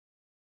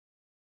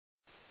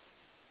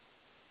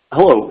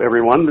Hello,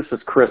 everyone. This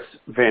is Chris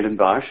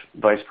Vandenbosch,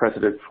 Vice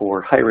President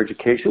for Higher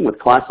Education with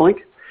ClassLink.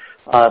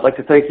 I'd like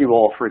to thank you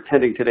all for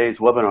attending today's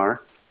webinar,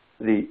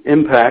 The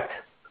Impact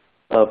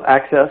of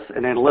Access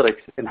and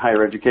Analytics in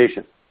Higher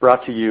Education,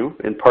 brought to you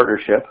in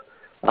partnership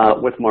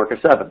with Marcus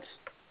Evans.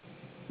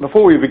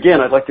 Before we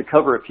begin, I'd like to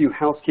cover a few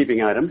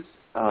housekeeping items.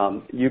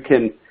 You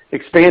can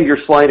expand your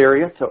slide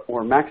area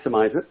or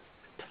maximize it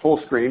to full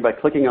screen by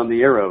clicking on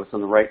the arrows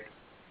on the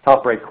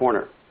top right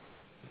corner.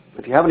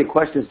 If you have any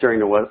questions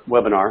during the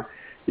webinar,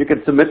 you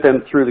can submit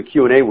them through the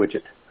Q&A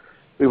widget.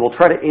 We will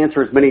try to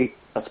answer as many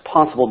as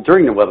possible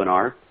during the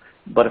webinar,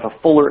 but if a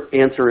fuller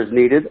answer is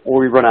needed or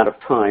we run out of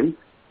time,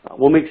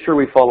 we'll make sure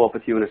we follow up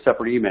with you in a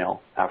separate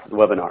email after the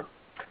webinar.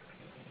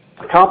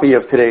 A copy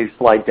of today's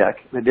slide deck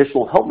and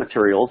additional help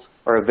materials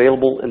are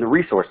available in the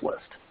resource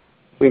list.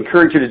 We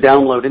encourage you to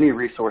download any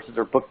resources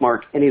or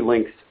bookmark any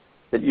links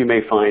that you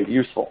may find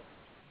useful.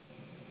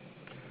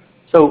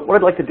 So what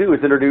I'd like to do is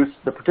introduce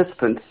the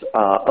participants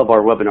of our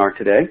webinar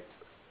today.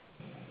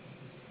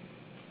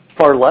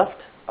 Far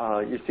left,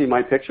 you see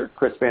my picture,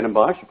 Chris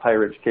Vandenbosch of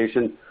Higher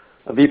Education,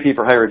 a VP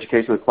for Higher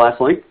Education with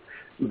ClassLink.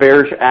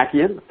 Berj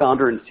Akian,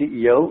 founder and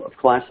CEO of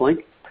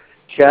ClassLink.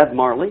 Chad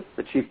Marley,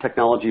 the Chief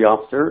Technology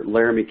Officer at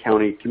Laramie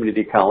County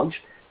Community College.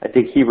 I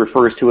think he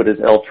refers to it as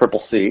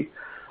LCCC.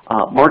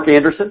 Mark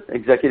Anderson,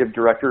 Executive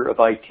Director of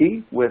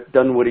IT with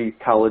Dunwoody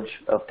College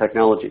of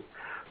Technology.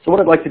 So what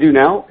I'd like to do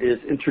now is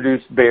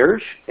introduce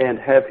Berj and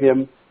have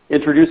him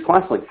introduce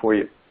ClassLink for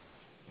you.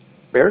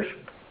 Berj?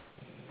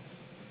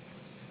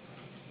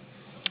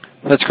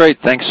 That's great.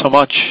 Thanks so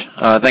much.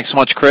 Thanks so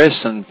much, Chris,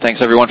 and thanks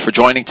everyone for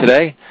joining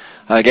today.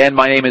 Again,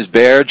 my name is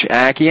Berj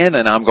Akian,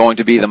 and I'm going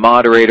to be the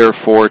moderator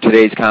for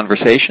today's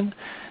conversation.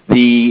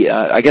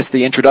 I guess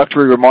the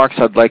introductory remarks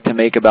I'd like to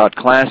make about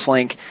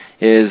ClassLink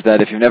is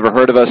that if you've never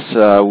heard of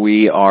us,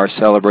 we are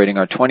celebrating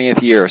our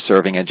 20th year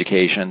serving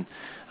education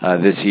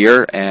this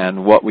year,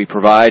 and what we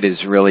provide is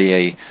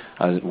really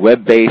a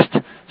web-based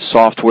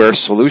software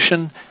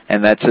solution,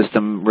 and that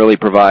system really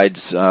provides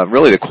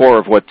really the core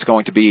of what's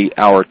going to be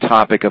our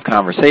topic of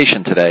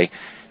conversation today.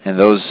 And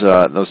those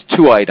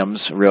two items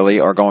really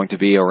are going to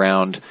be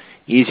around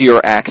easier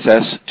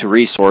access to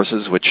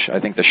resources, which I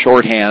think the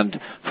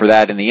shorthand for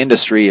that in the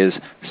industry is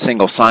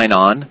single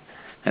sign-on.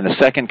 And the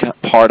second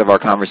part of our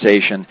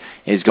conversation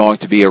is going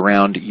to be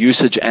around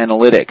usage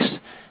analytics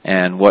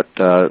and what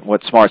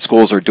smart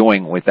schools are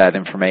doing with that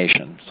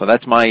information. So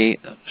that's my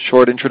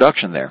short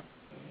introduction there.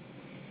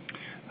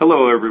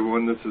 Hello,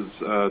 everyone. This is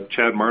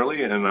Chad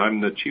Marley, and I'm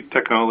the Chief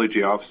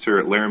Technology Officer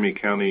at Laramie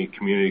County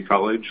Community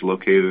College,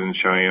 located in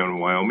Cheyenne,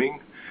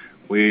 Wyoming.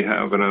 We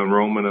have an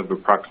enrollment of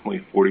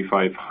approximately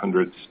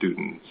 4,500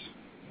 students.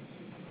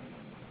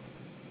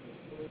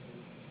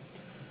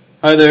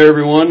 Hi there,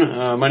 everyone.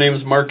 My name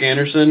is Mark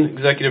Anderson,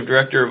 Executive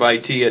Director of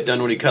IT at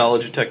Dunwoody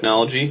College of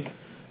Technology.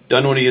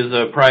 Dunwoody is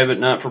a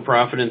private,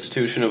 not-for-profit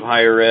institution of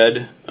higher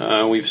ed.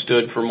 We've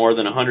stood for more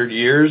than 100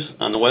 years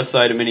on the west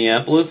side of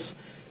Minneapolis,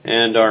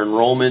 and our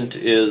enrollment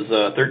is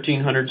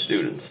 1,300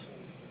 students.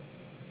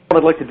 What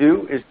I'd like to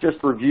do is just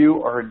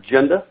review our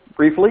agenda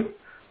briefly,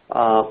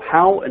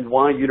 how and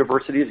why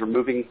universities are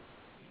moving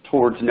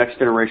towards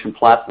next-generation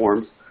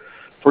platforms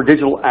for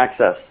digital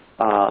access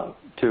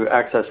to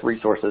access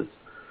resources,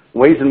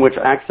 ways in which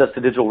access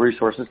to digital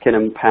resources can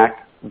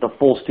impact the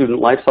full student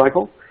life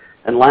cycle,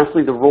 and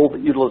lastly, the role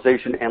that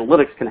utilization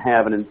analytics can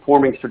have in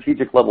informing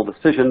strategic level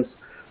decisions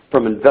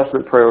from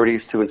investment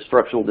priorities to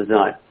instructional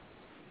design.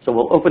 So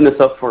we'll open this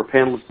up for a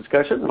panelist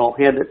discussion, and I'll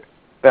hand it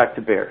back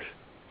to Berj.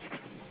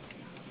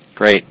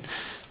 Great.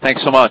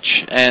 Thanks so much.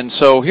 And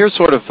so here's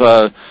sort of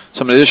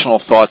some additional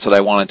thoughts that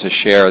I wanted to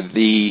share.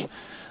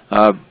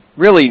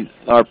 Really,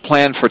 our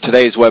plan for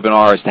today's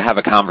webinar is to have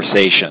a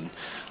conversation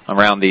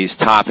around these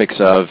topics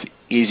of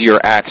easier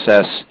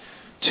access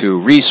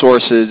to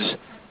resources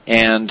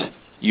and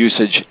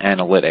usage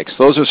analytics.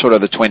 Those are sort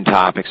of the twin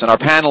topics, and our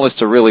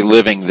panelists are really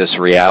living this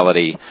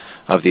reality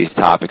of these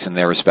topics in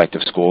their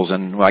respective schools,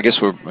 and I guess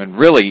we're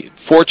really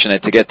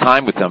fortunate to get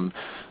time with them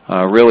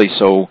really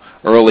so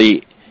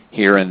early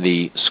here in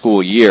the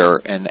school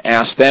year and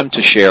ask them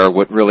to share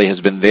what really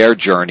has been their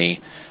journey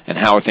and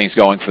how are things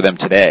going for them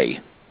today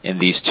in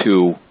these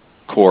two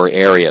core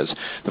areas.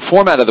 The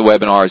format of the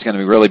webinar is going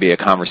to really be a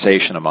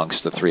conversation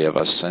amongst the three of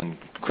us, and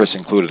Chris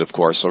included, of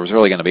course, so it's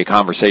really going to be a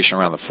conversation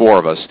around the four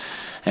of us,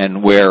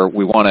 and where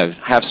we want to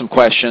have some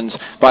questions.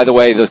 By the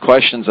way, the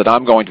questions that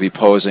I'm going to be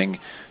posing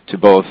to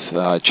both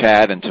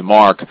Chad and to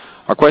Mark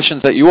are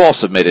questions that you all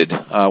submitted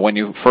when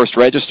you first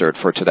registered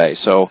for today.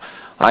 So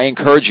I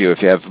encourage you,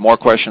 if you have more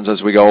questions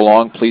as we go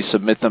along, please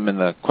submit them in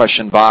the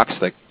question box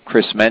that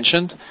Chris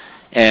mentioned,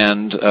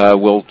 and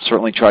we'll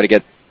certainly try to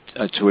get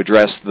to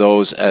address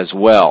those as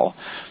well.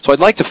 So I'd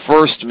like to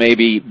first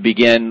maybe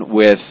begin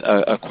with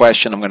a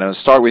question. I'm going to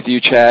start with you,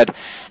 Chad.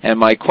 And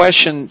my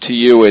question to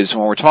you is,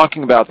 when we're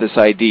talking about this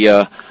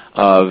idea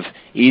of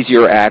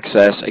easier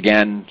access,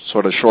 again,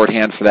 sort of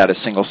shorthand for that is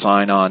single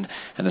sign-on,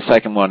 and the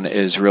second one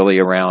is really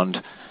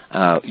around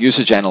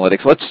usage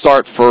analytics. Let's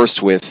start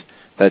first with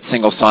that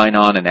single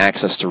sign-on and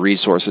access to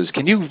resources.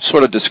 Can you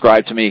sort of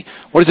describe to me,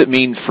 what does it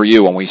mean for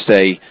you when we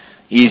say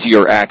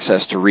easier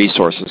access to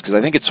resources? Because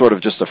I think it's sort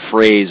of just a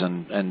phrase,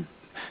 and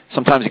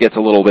sometimes it gets a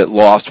little bit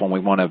lost when we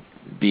want to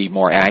be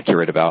more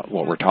accurate about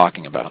what we're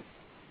talking about.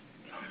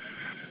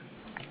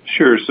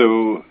 Sure.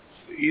 So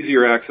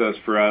easier access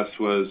for us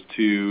was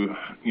to,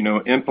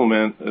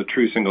 implement a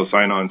true single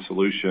sign-on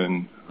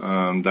solution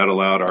that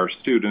allowed our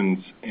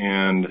students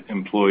and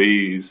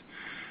employees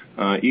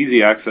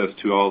easy access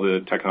to all the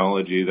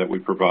technology that we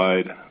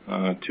provide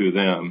to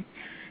them,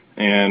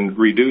 and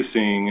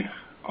reducing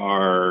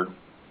our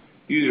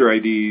user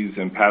IDs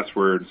and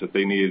passwords that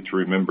they needed to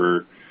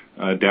remember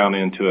down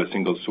into a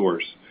single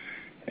source.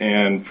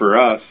 And for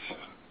us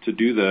to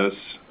do this,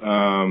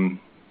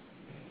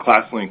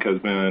 ClassLink has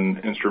been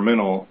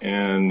instrumental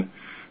in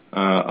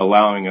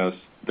allowing us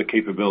the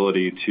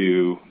capability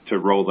to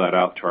roll that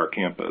out to our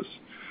campus.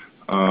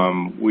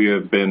 We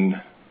have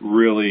been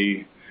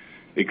really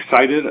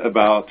excited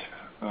about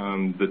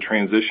the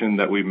transition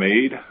that we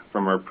made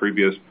from our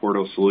previous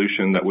portal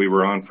solution that we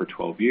were on for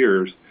 12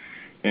 years.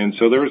 And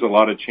so there was a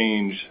lot of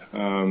change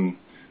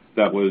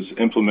that was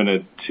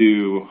implemented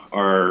to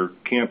our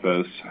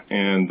campus,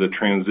 and the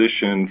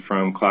transition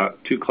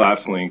to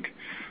ClassLink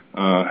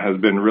has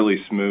been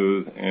really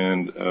smooth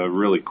and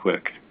really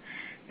quick,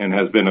 and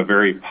has been a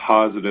very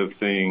positive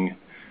thing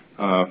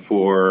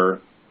for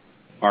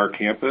our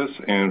campus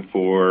and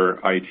for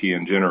IT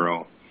in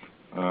general.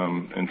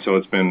 And so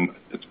it's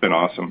been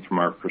awesome from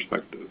our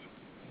perspective.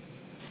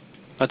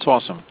 That's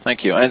awesome.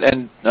 Thank you.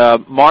 And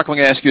Mark, I'm going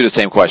to ask you the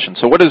same question.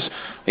 So what does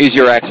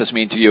easier access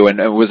mean to you, and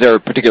was there a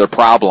particular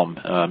problem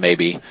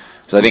maybe?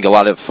 Because I think a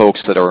lot of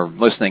folks that are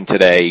listening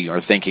today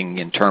are thinking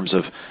in terms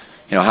of,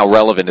 how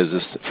relevant is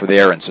this for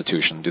their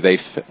institution?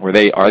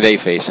 Are they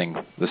facing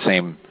the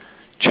same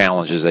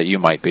challenges that you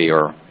might be,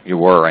 or you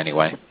were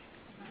anyway?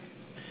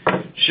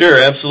 Sure,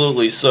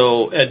 absolutely.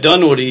 So at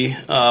Dunwoody,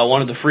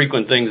 one of the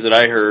frequent things that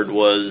I heard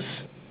was,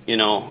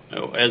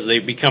 as they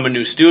become a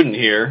new student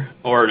here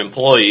or an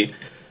employee,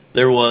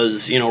 there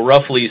was,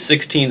 roughly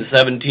 16,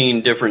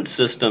 17 different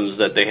systems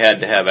that they had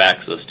to have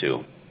access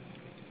to.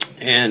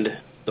 And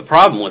the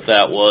problem with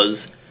that was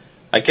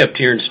I kept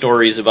hearing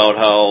stories about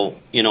how,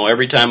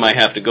 every time I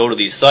have to go to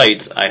these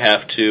sites, I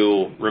have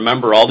to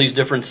remember all these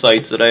different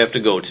sites that I have to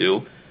go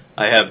to.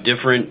 I have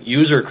different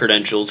user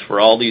credentials for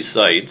all these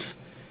sites.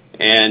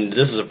 And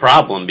this is a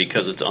problem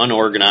because it's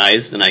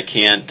unorganized and I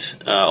can't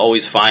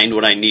always find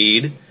what I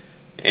need.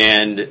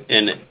 And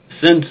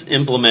since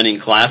implementing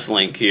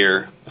ClassLink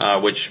here,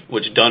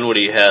 which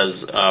Dunwoody has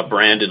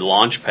branded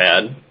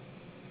Launchpad,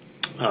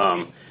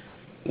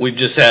 we've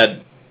just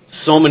had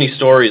so many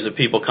stories of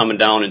people coming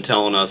down and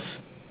telling us,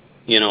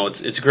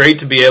 it's great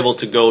to be able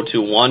to go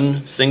to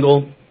one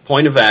single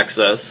point of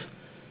access,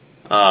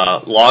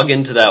 log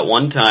into that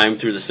one time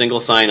through the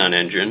single sign-on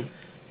engine,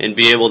 and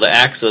be able to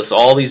access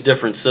all these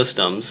different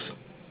systems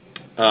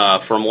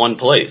from one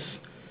place.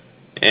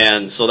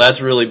 And so that's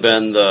really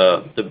been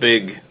the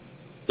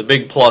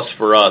big plus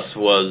for us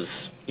was,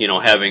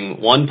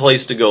 having one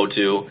place to go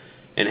to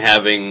and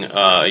having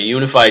a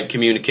unified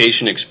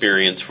communication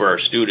experience for our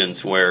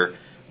students, where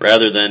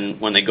rather than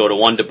when they go to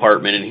one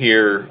department and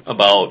hear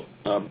about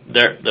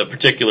the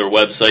particular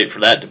website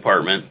for that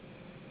department,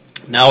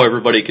 now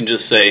everybody can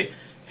just say,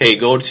 hey,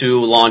 go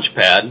to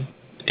Launchpad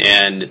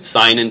and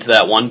sign into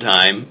that one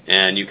time,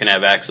 and you can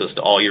have access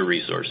to all your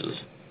resources.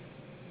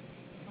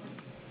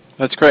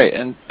 That's great.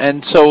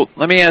 And so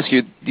let me ask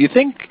you, do you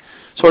think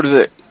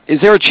is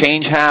there a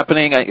change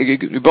happening?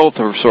 You both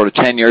are sort of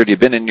tenured. You've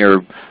been in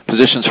your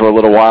positions for a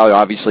little while.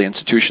 Obviously,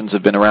 institutions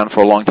have been around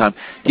for a long time.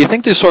 Do you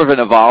think there's sort of an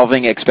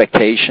evolving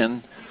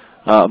expectation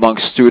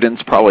amongst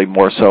students, probably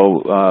more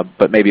so,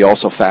 but maybe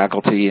also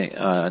faculty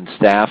and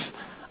staff,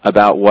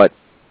 about what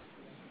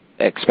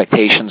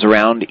expectations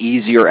around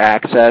easier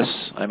access?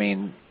 I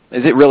mean,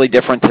 is it really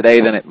different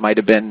today than it might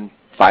have been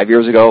 5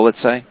 years ago,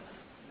 let's say?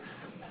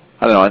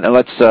 I don't know. And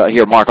let's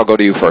hear, Mark, I'll go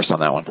to you first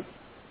on that one.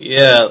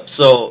 Yeah,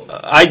 so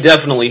I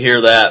definitely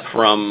hear that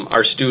from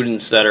our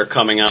students that are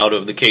coming out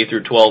of the K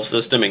through 12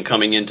 system and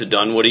coming into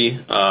Dunwoody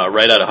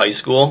right out of high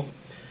school.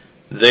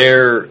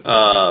 They're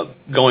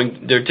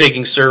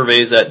taking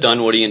surveys at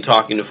Dunwoody and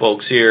talking to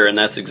folks here, and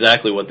that's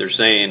exactly what they're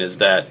saying is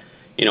that,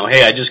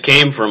 hey, I just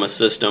came from a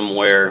system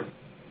where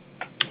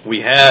we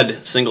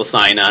had single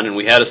sign-on and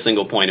we had a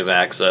single point of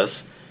access,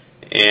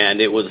 and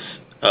it was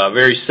a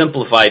very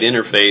simplified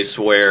interface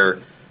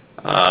where,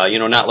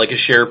 not like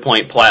a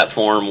SharePoint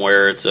platform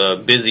where it's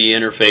a busy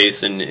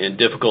interface and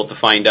difficult to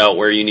find out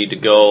where you need to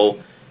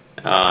go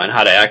and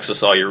how to access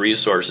all your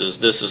resources.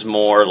 This is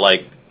more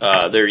like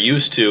they're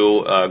used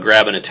to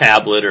grabbing a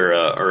tablet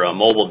or a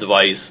mobile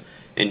device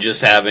and just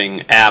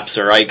having apps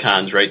or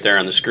icons right there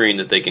on the screen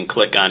that they can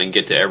click on and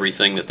get to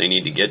everything that they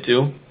need to get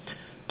to.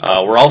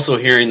 We're also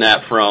hearing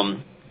that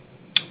from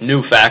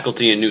new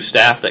faculty and new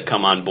staff that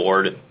come on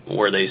board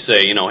where they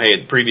say,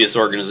 hey, the previous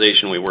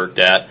organization we worked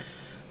at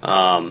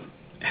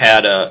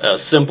had a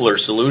simpler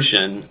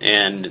solution,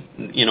 and,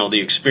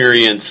 the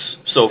experience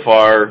so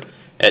far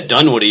at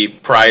Dunwoody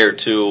prior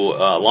to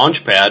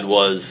Launchpad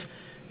was,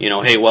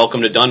 hey,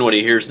 welcome to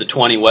Dunwoody. Here's the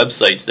 20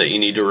 websites that you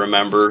need to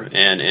remember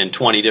and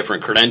 20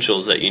 different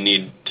credentials that you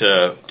need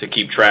to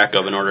keep track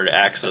of in order to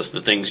access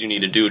the things you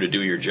need to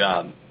do your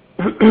job.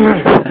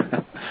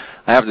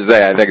 I have to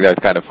say, I think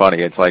that's kind of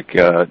funny. It's like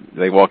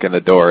they walk in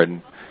the door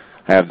and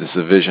I have this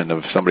vision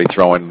of somebody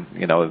throwing,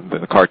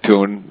 the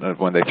cartoon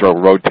when they throw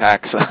road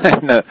tax,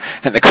 and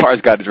the car's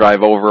got to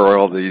drive over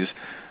all these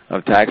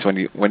tax.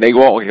 When they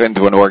walk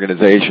into an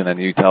organization and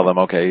you tell them,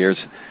 okay, here's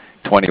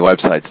 20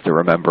 websites to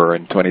remember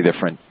and 20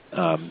 different,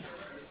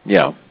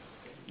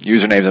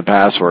 usernames and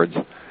passwords.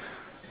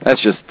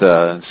 That's just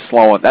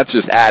slowing. That's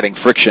just adding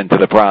friction to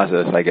the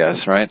process, I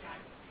guess, right?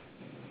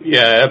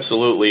 Yeah,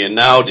 absolutely. And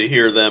now to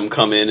hear them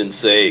come in and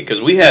say,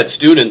 because we had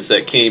students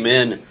that came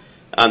in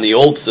on the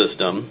old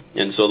system,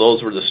 and so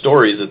those were the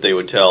stories that they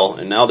would tell,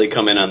 and now they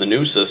come in on the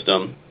new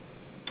system,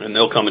 and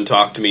they'll come and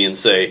talk to me and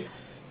say,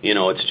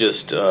 it's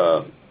just,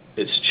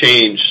 it's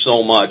changed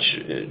so much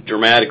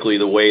dramatically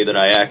the way that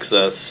I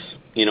access,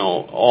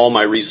 all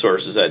my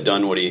resources at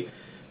Dunwoody,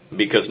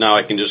 because now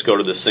I can just go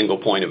to this single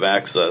point of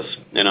access.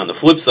 And on the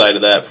flip side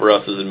of that, for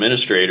us as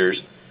administrators,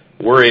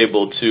 we're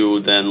able to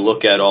then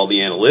look at all the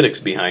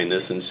analytics behind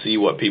this and see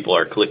what people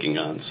are clicking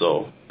on.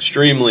 So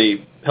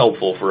extremely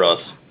helpful for us.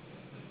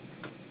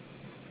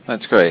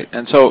 That's great.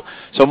 And so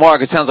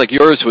Mark, it sounds like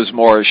yours was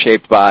more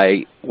shaped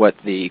by what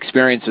the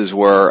experiences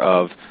were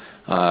of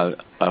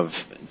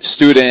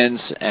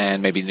students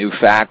and maybe new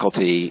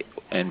faculty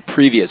in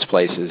previous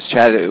places.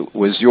 Chad,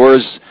 was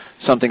yours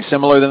something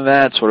similar than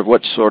that?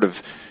 What's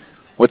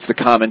the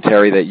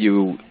commentary that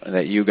you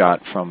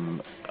got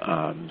from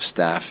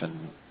staff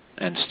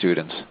and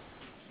students?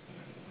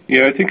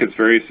 Yeah, I think it's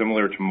very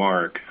similar to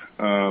Mark.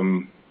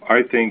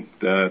 I think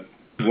that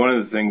one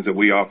of the things that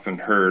we often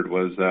heard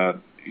was that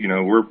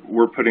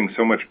we're putting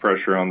so much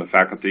pressure on the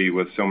faculty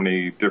with so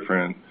many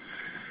different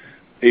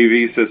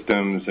AV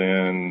systems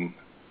and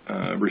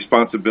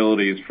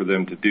responsibilities for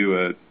them to do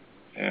it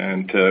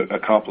and to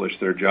accomplish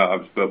their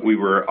jobs, but we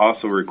were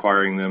also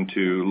requiring them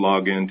to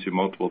log into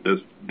multiple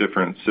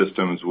different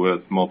systems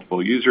with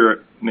multiple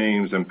user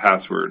names and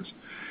passwords.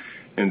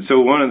 And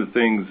so one of the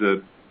things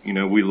that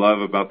we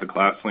love about the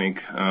ClassLink,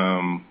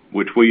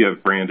 which we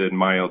have branded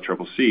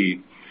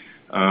MyLCCC,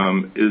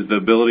 is the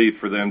ability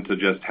for them to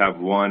just have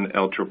one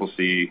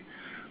LCCC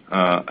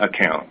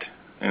account,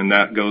 and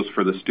that goes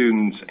for the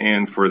students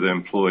and for the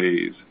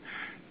employees.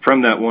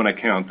 From that one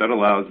account, that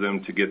allows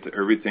them to get to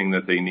everything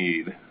that they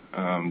need,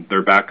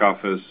 their back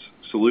office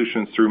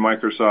solutions through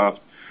Microsoft,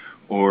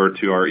 or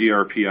to our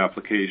ERP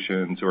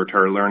applications, or to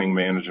our learning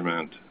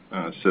management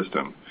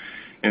system.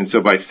 And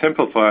so by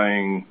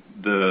simplifying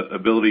the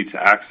ability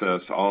to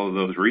access all of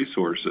those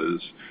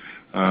resources,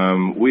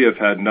 we have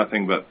had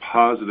nothing but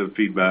positive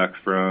feedback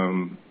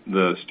from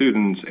the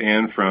students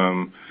and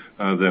from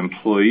the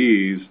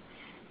employees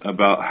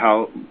about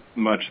how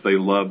much they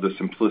love the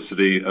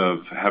simplicity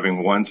of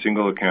having one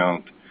single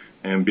account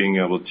and being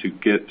able to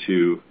get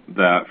to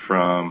that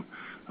from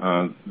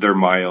their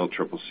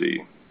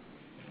MyLCCC.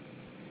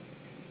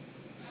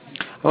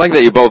 I like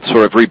that you both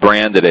sort of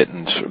rebranded it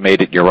and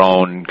made it your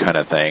own kind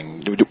of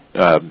thing.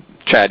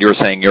 Chad, you were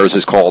saying yours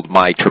is called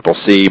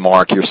MyCCC.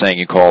 Mark, you're saying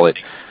you call it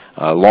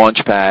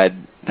Launchpad.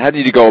 How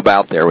did you go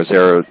about there? Was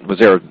there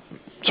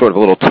sort of a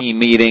little team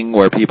meeting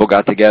where people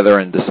got together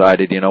and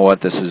decided,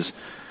 this is,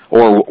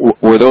 or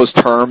were those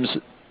terms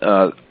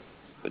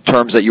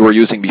that you were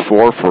using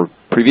before for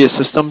previous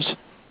systems?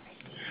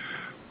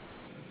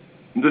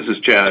 This is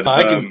Chad.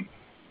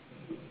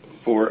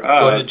 For us,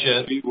 go ahead,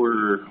 Chad.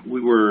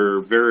 we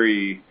were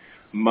very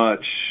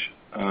much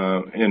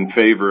in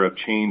favor of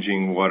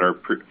changing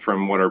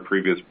from what our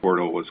previous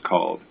portal was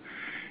called.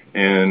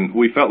 And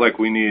we felt like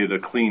we needed a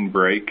clean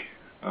break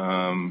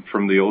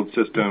from the old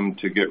system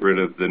to get rid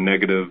of the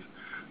negative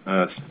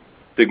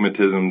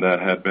stigmatism that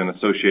had been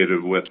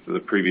associated with the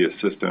previous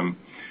system.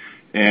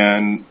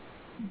 And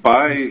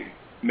by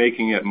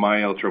making it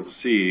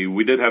MyLCCC,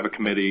 we did have a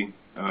committee,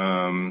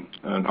 an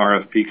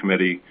RFP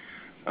committee,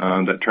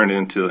 that turned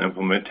into the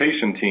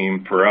implementation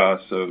team for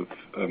us of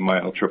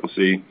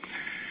MyLCCC.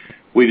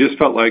 We just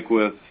felt like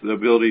with the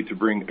ability to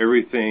bring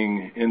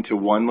everything into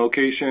one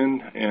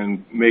location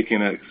and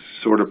making it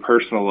sort of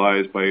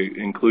personalized by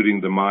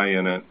including the My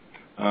in it,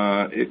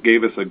 it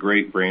gave us a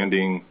great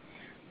branding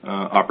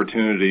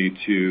opportunity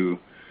to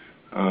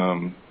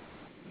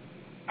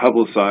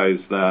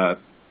publicize that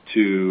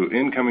to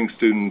incoming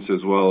students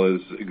as well as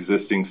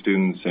existing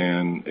students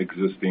and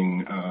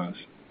existing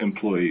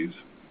employees.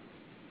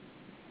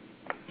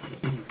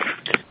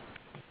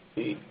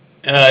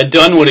 At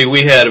Dunwoody,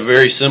 we had a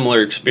very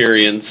similar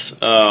experience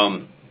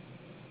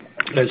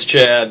as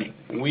Chad.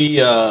 We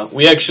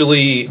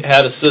actually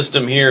had a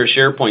system here, a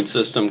SharePoint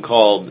system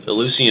called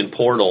Ellucian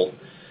Portal,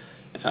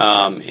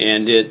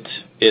 and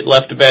it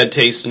left a bad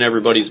taste in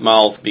everybody's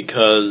mouth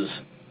because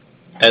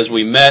as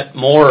we met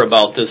more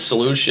about this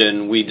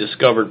solution, we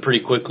discovered pretty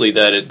quickly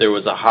that there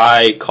was a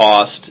high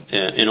cost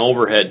and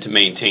overhead to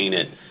maintain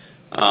it.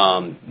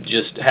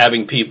 Just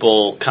having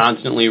people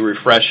constantly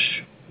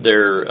refresh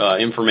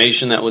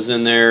information that was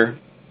in there,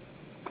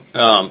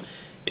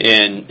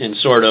 and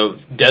sort of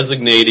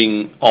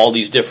designating all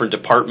these different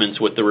departments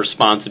with the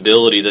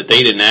responsibility that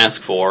they didn't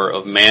ask for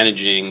of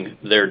managing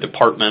their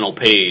departmental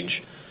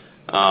page.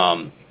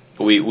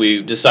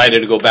 We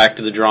decided to go back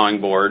to the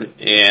drawing board,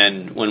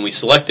 and when we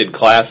selected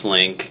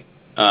ClassLink,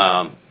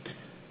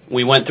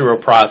 we went through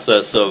a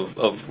process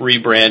of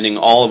rebranding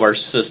all of our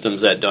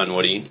systems at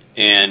Dunwoody,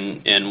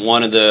 and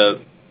one of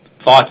the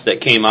thoughts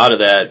that came out of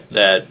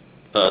that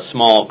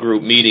small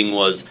group meeting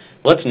was,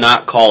 let's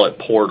not call it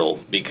Portal,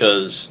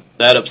 because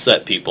that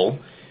upset people,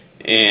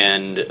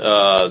 and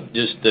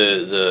just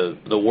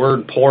the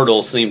word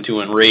portal seemed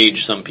to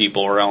enrage some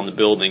people around the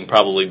building,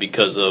 probably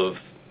because of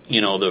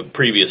the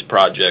previous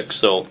project.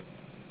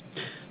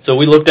 So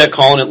we looked at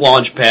calling it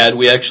Launchpad.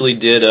 We actually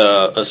did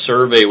a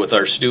survey with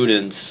our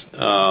students,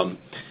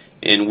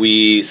 and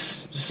we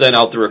sent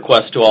out the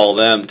request to all of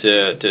them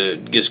to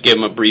just give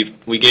them a brief.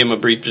 We gave them a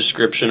brief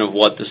description of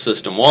what the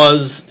system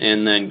was,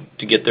 and then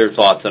to get their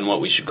thoughts on what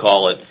we should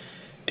call it.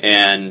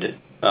 And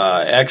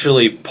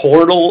actually,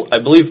 I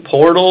believe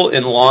Portal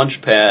and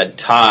Launchpad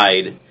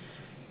tied,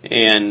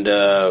 and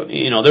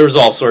there was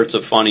all sorts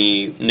of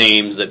funny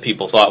names that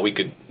people thought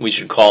we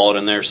should call it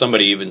in there.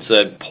 Somebody even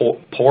said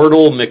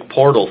Portal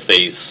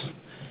McPortalface.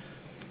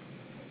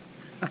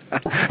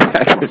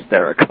 That's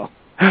hysterical.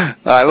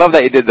 I love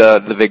that you did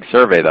the big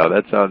survey, though.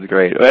 That sounds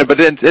great. But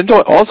it's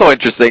also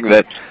interesting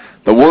that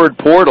the word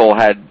portal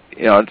had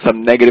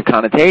some negative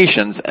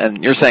connotations,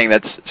 and you're saying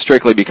that's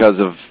strictly because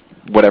of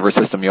whatever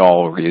system you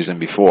all were using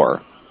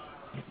before.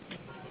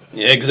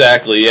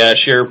 Exactly, yeah,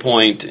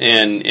 SharePoint,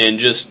 and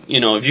just,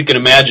 if you can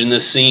imagine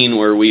this scene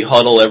where we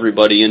huddle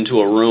everybody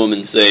into a room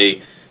and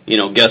say,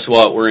 guess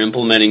what, we're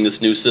implementing this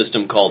new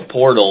system called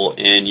Portal,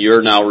 and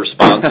you're now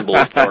responsible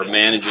for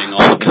managing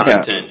all the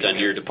content on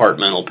your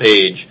departmental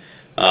page.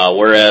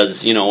 Whereas,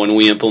 when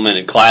we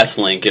implemented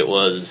ClassLink, it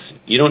was,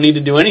 you don't need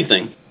to do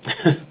anything.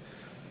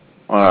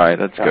 All right,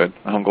 that's good.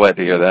 I'm glad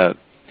to hear that.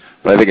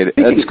 But I think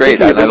that's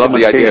great. I love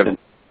the idea of...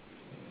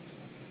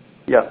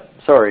 Yeah,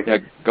 sorry. Yeah,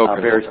 go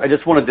for it. I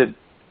just wanted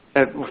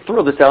to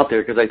throw this out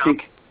there because I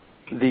think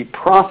the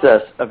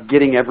process of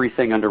getting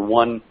everything under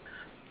one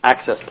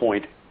access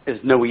point is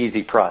no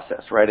easy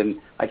process, right? And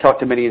I talk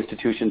to many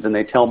institutions, and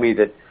they tell me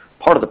that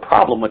part of the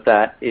problem with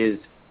that is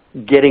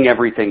getting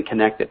everything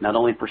connected, not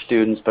only for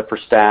students, but for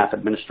staff,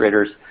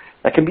 administrators.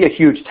 That can be a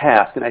huge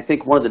task, and I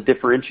think one of the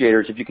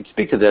differentiators, if you could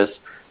speak to this,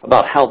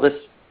 about how this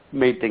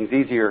made things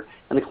easier.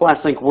 In the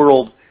ClassLink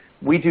world,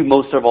 we do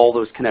most of all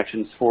those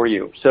connections for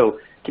you. So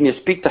can you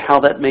speak to how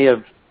that may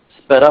have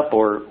sped up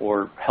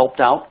or helped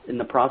out in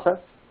the process?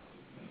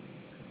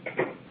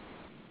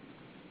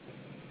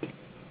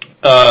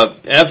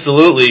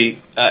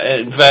 Absolutely.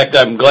 In fact,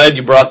 I'm glad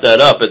you brought that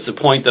up. It's a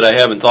point that I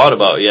haven't thought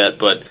about yet,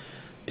 but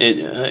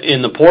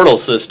in the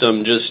portal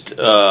system, just,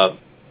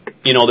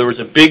 there was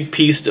a big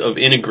piece of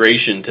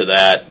integration to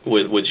that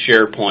with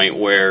SharePoint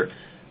where,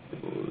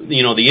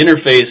 the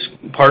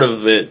interface, part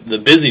of it, the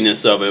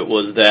busyness of it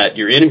was that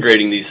you're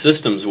integrating these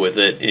systems with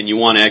it and you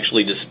want to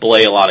actually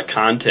display a lot of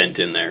content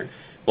in there.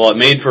 Well, it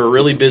made for a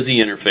really busy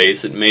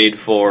interface. It made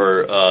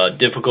for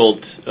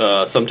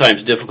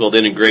sometimes difficult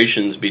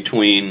integrations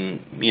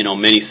between,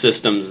 many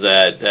systems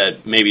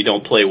that maybe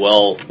don't play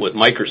well with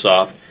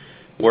Microsoft.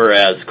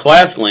 Whereas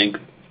ClassLink,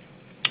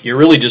 you're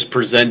really just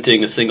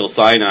presenting a single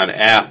sign-on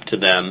app to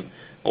them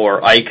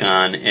or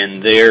icon,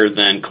 and they're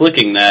then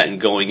clicking that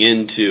and going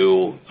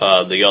into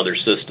the other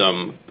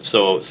system.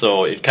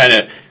 So it kind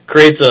of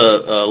creates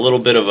a little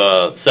bit of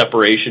a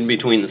separation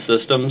between the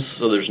systems,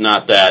 so there's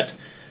not that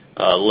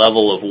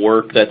level of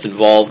work that's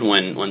involved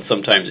when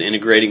sometimes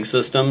integrating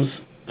systems.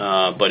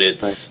 But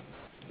it's,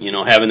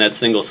 having that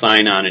single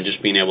sign-on and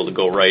just being able to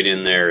go right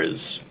in there is,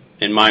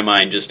 in my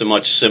mind, just a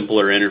much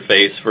simpler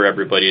interface for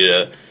everybody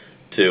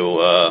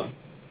to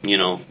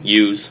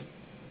use.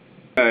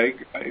 I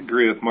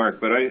agree with Mark,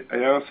 but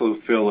I also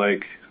feel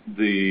like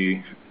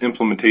the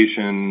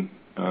implementation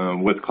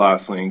with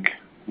ClassLink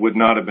would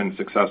not have been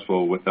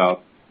successful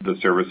without the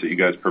service that you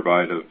guys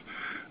provide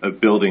of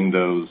building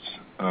those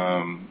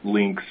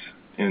links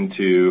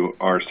into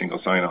our single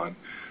sign-on.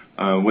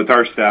 With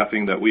our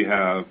staffing that we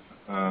have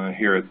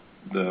here at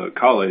the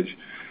college,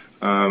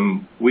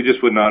 we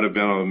just would not have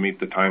been able to meet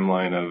the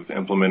timeline of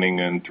implementing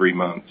in 3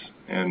 months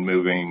and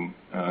moving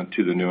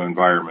to the new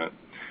environment.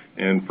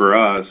 And for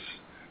us,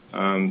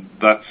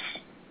 that's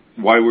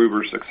why we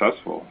were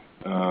successful.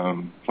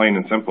 Plain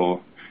and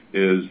simple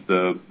is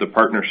the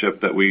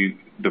partnership that we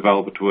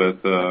developed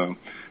with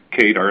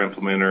Kate, our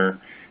implementer,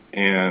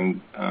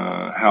 and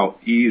how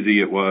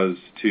easy it was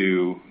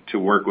to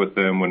work with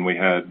them when we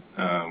had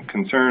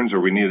concerns or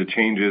we needed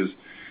changes.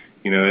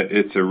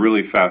 It's a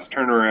really fast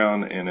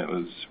turnaround, and it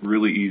was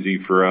really easy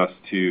for us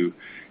to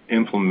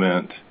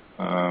implement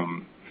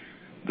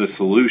the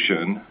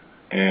solution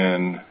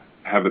and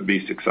have it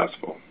be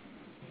successful.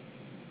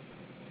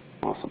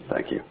 Awesome,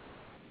 thank you.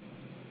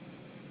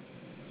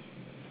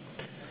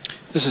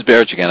 This is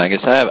Barrett again. I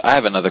guess I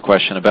have another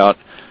question about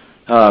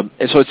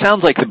so it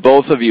sounds like the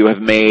both of you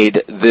have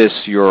made this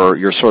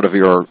your sort of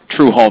your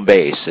true home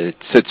base. It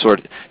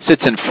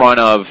sits in front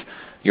of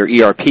your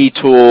ERP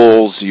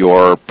tools,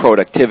 your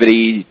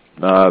productivity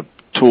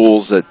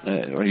tools that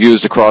are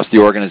used across the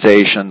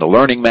organization, the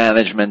learning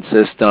management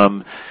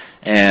system,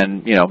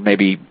 and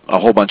maybe a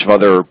whole bunch of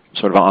other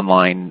sort of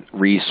online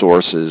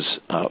resources.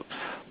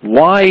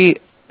 Why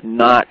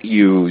not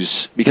use?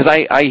 Because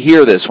I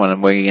hear this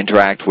when we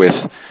interact with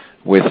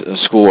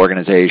school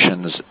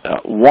organizations.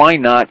 Why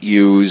not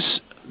use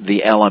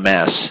the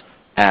LMS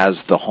as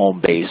the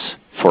home base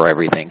for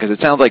everything? Because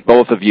it sounds like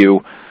both of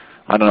you,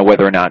 I don't know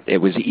whether or not it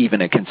was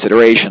even a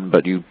consideration,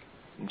 but you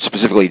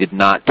specifically did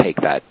not take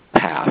that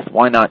path.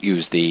 Why not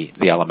use the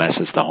LMS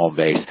as the home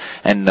base?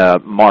 And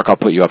Mark, I'll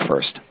put you up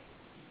first.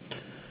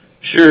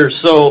 Sure.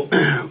 So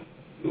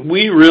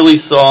we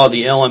really saw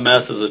the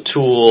LMS as a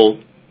tool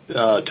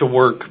to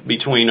work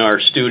between our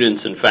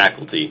students and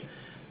faculty.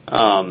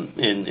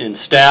 And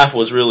staff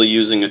was really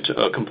using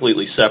a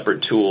completely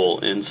separate tool.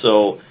 And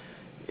so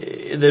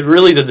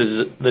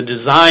the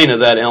design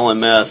of that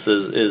LMS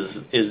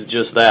is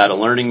just that, a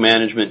learning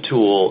management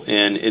tool,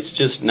 and it's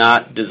just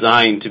not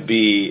designed to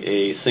be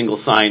a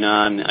single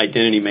sign-on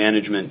identity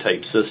management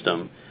type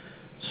system.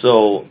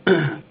 So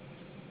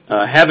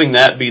having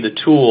that be the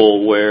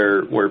tool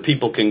where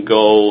people can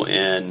go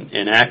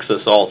and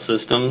access all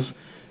systems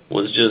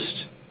was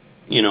just,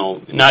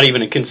 not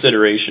even a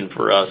consideration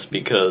for us,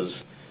 because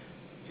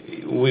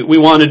we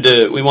wanted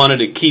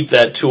to keep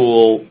that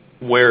tool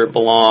where it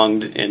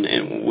belonged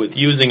and with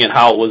using it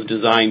how it was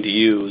designed to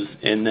use,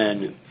 and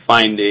then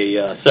find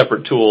a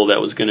separate tool that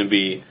was going to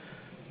be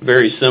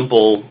very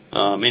simple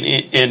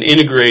and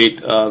integrate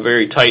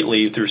very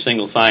tightly through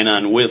single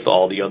sign-on with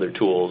all the other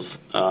tools.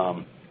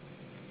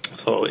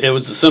 So it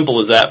was as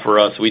simple as that for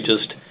us. We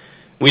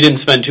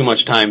didn't spend too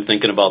much time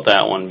thinking about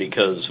that one,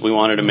 because we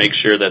wanted to make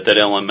sure that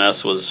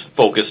LMS was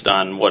focused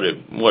on what it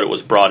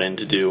was brought in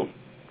to do.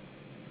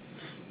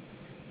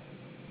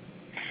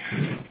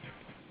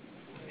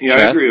 Yeah,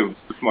 I agree with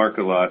Mark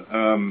a lot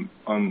on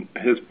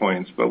his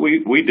points, but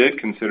we did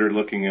consider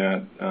looking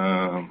at,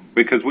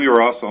 because we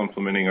were also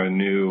implementing a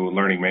new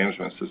learning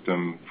management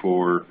system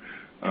for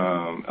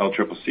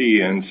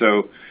LCCC, and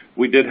so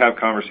we did have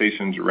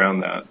conversations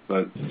around that.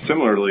 But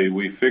similarly,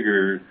 we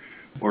figured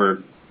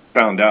or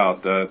found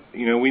out that,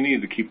 we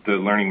need to keep the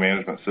learning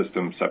management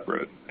system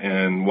separate.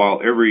 And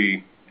while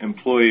every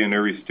employee and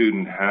every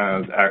student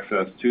has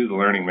access to the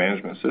learning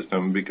management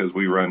system, because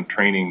we run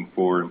training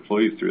for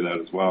employees through that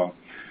as well,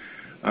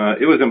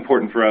 it was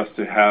important for us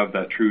to have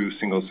that true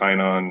single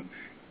sign-on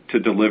to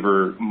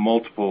deliver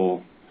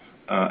multiple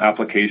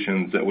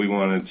applications that we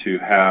wanted to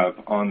have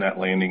on that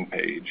landing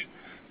page.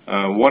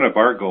 One of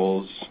our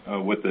goals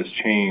with this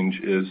change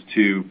is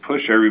to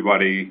push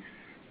everybody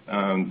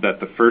that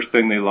the first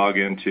thing they log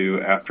into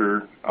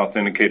after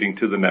authenticating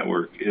to the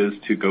network is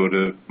to go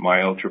to My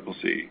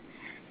LCCC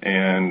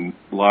and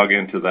log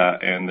into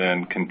that and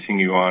then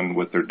continue on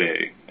with their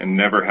day and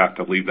never have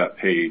to leave that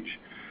page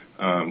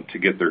to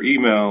get their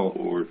email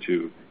or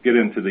to get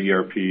into the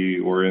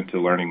ERP or into the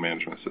learning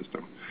management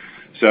system.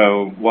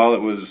 So while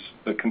it was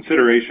a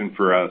consideration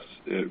for us,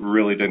 it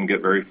really didn't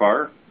get very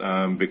far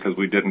because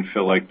we didn't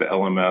feel like the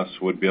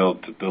LMS would be able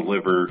to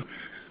deliver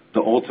the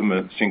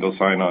ultimate single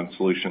sign-on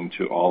solution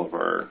to all of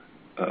our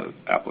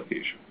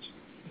applications.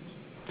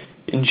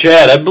 And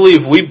Chad, I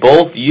believe we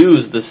both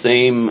use the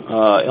same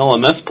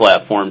LMS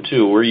platform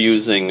too. We're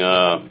using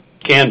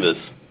Canvas.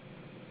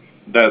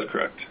 That is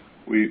correct.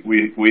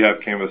 We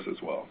have Canvas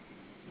as well.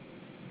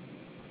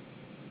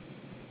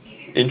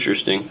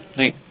 Interesting.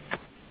 Neat.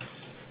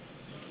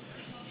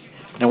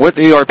 And what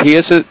ERP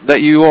is it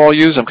that you all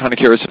use? I'm kind of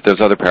curious if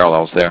there's other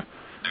parallels there.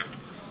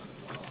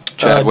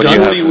 Chad, what do you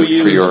have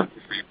for your...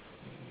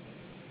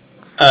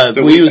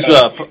 we use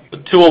a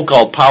tool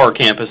called Power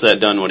Campus at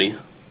Dunwoody.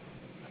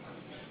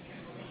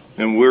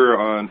 And we're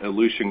on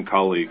Ellucian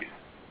Colleague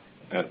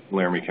at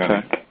Laramie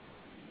County. Okay.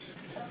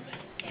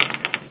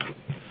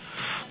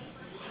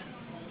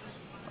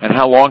 And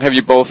how long have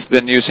you both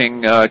been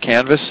using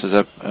Canvas?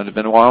 Has it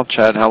been a while?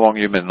 Chad, how long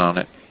have you been on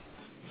it?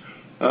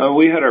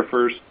 We had our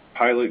first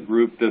pilot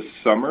group this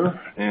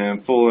summer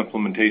and full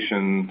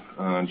implementation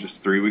just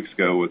 3 weeks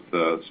ago with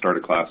the start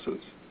of classes.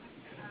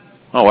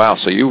 Oh wow!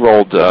 So you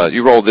rolled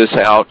this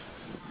out.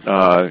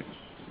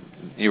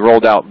 You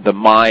rolled out the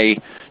My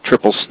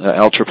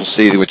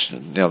LCCC, which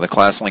the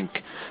ClassLink,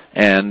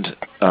 and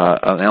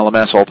an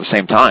LMS all at the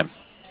same time.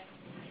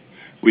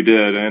 We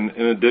did, and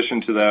in addition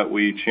to that,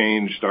 we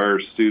changed our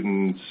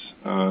students'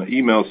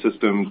 email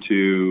system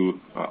to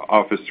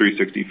Office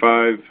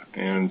 365,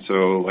 and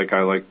so like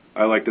I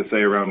like to say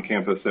around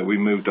campus that we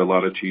moved a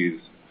lot of cheese.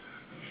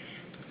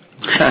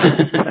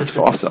 That's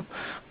awesome.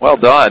 Well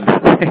done.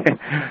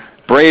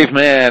 Brave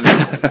man.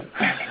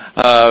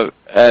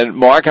 And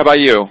Mark, how about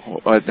you?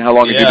 How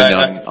long have you been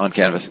on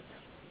Canvas?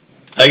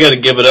 I got to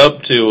give it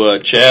up to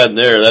Chad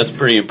there. That's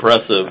pretty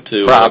impressive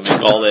to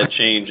make all that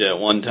change at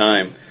one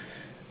time.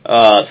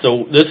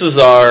 So this is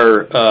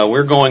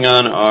we're going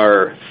on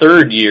our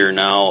third year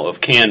now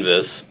of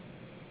Canvas.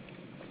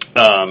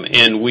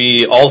 And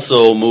we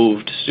also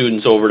moved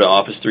students over to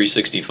Office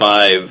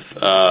 365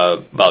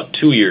 about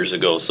 2 years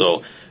ago.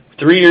 So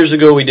 3 years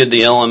ago we did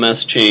the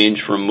LMS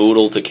change from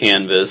Moodle to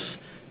Canvas.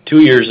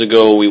 2 years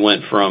ago we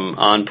went from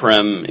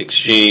on-prem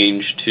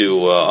Exchange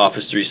to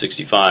Office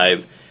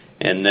 365.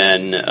 And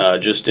then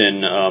just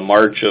in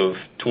March of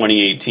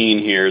 2018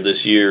 here,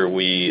 this year,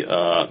 we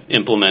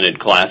implemented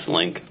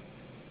ClassLink.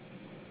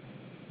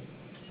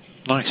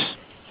 Nice.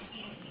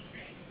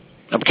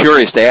 I'm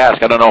curious to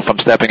ask. I don't know if I'm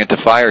stepping into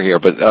fire here,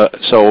 but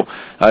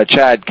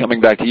Chad,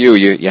 coming back to you,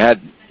 you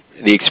had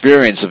the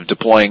experience of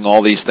deploying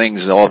all these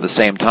things all at the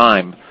same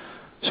time,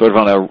 sort of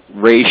on a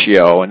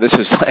ratio, and this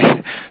is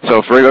like,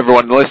 so for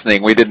everyone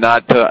listening, I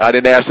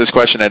didn't ask this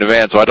question in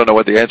advance, so I don't know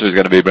what the answer is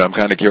going to be, but I'm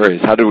kind of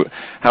curious.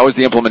 How is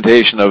the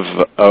implementation of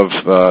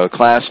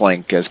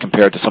ClassLink as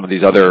compared to some of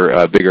these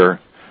other bigger,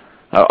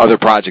 other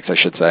projects, I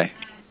should say?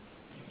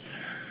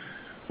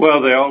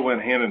 Well, they all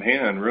went hand in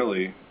hand,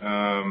 really.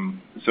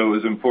 So it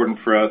was important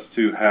for us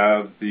to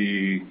have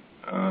the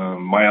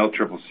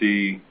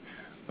MyLCCC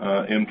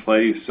in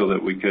place so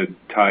that we could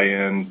tie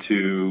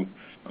into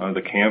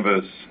the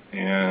Canvas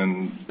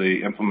and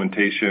the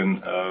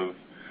implementation of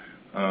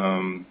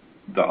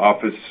the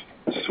Office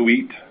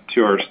suite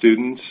to our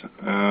students.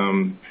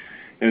 And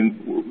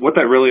what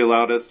that really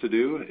allowed us to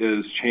do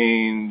is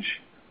change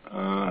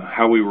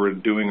how we were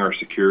doing our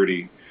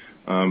security,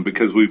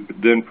 because we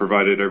then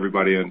provided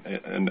everybody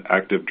an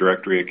Active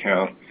Directory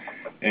account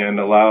and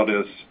allowed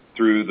us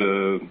through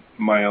the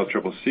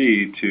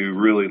MyLCCC to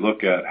really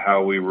look at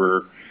how we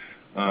were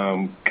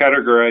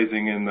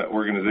categorizing in the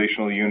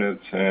organizational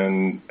units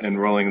and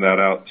rolling that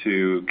out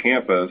to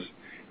campus.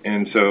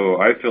 And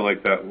so I feel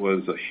like that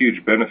was a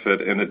huge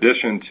benefit in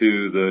addition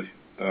to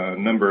the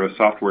number of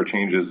software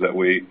changes that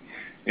we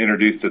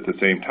introduced at the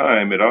same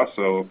time. It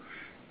also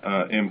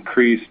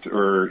increased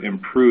or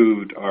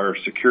improved our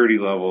security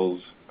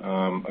levels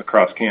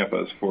across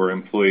campus for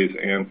employees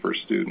and for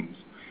students.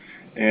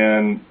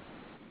 And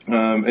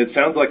it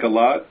sounds like a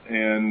lot,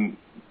 and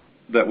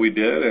that we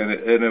did,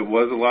 and it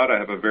was a lot. I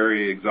have a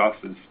very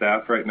exhausted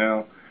staff right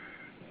now,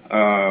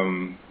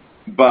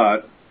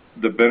 but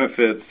the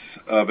benefits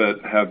of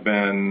it have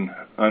been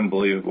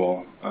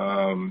unbelievable,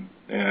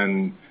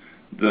 and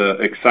the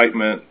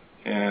excitement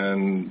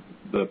and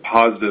the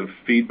positive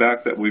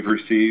feedback that we've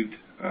received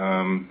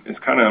is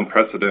kind of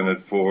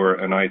unprecedented for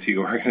an IT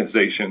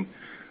organization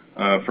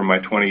from my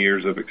 20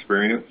 years of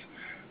experience.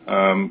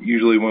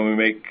 Usually when we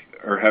make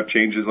or have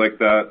changes like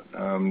that,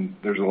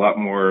 there's a lot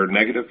more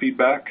negative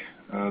feedback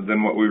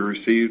than what we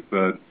received,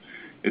 but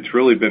it's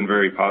really been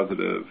very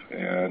positive.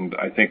 And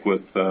I think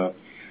with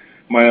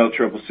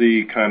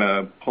MyLCCC kind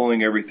of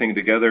pulling everything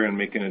together and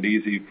making it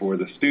easy for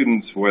the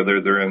students, whether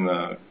they're in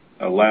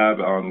a lab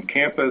on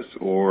campus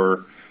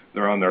or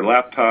they're on their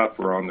laptop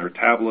or on their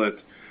tablet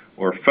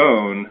or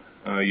phone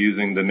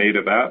using the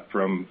native app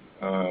from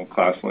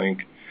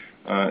ClassLink,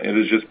 it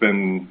has just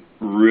been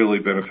really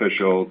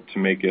beneficial to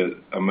make it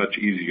a much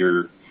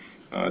easier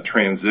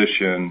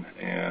transition,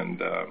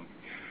 and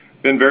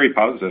been very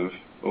positive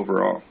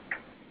overall.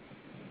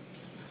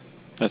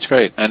 That's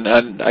great.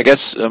 And I guess,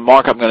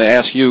 Mark, I'm going to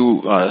ask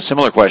you a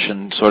similar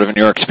question, sort of in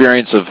your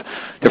experience of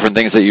different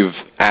things that you've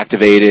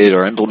activated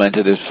or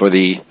implemented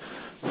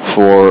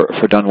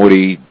for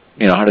Dunwoody.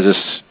 You know, how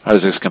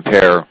does this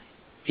compare?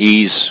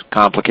 Ease,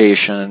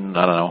 complication,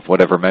 I don't know,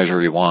 whatever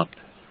measure you want.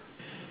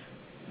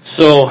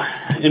 So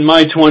in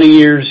my 20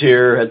 years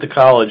here at the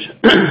college,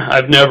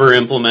 I've never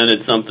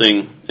implemented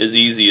something as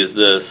easy as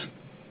this.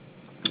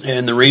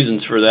 And the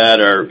reasons for that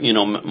are,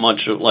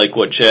 much like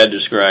what Chad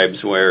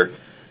describes, where,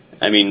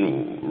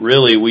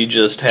 really we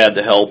just had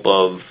the help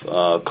of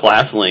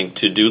ClassLink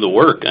to do the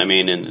work.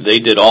 And they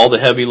did all the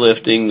heavy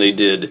lifting. They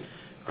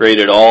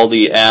created all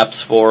the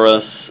apps for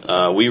us.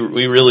 We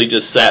really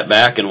just sat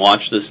back and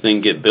watched this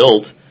thing get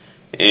built,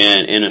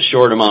 and in a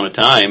short amount of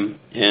time.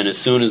 And as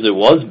soon as it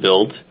was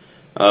built,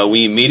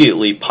 we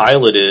immediately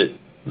piloted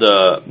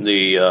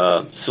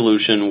the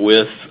solution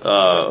with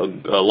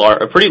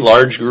a pretty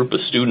large group of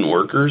student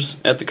workers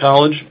at the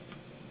college.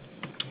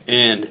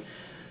 And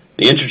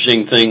the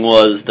interesting thing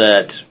was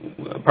that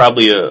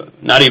probably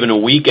not even a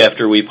week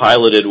after we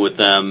piloted with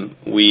them,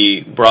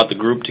 we brought the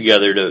group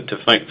together to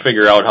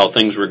figure out how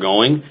things were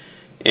going.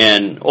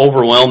 And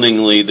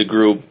overwhelmingly, the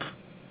group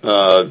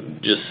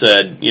just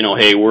said,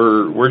 hey,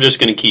 we're just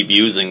going to keep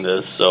using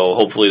this, so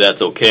hopefully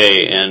that's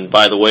okay. And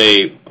by the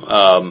way,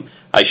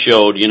 I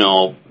showed,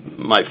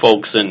 my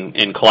folks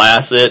in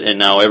class it, and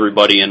now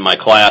everybody in my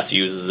class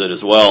uses it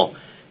as well.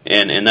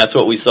 And that's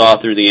what we saw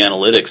through the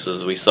analytics,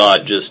 is we saw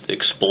it just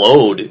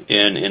explode,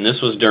 and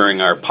this was during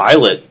our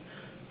pilot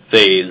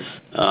phase.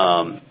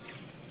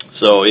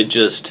 So it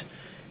just,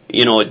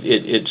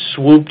 it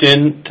swooped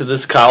into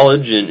this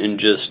college and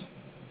just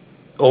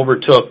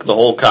overtook the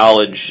whole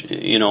college,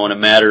 in a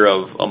matter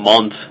of a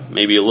month,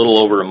 maybe a little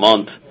over a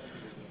month.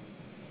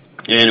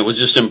 And it was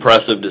just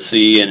impressive to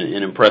see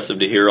and impressive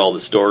to hear all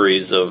the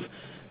stories of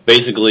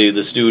basically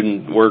the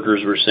student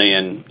workers were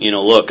saying,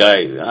 look,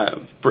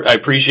 I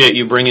appreciate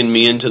you bringing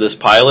me into this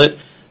pilot,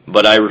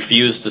 but I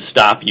refuse to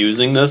stop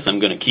using this. I'm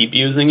going to keep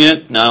using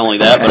it. Not only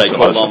that, but I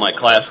told all my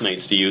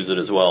classmates to use it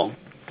as well.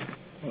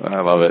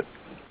 I love it.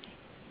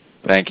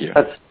 Thank you.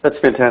 That's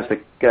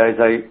fantastic, guys.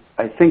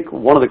 I think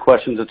one of the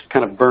questions that's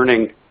kind of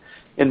burning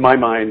in my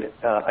mind,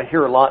 I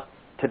hear a lot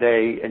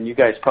today, and you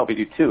guys probably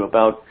do too,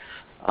 about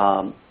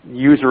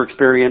user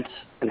experience,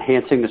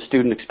 enhancing the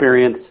student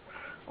experience.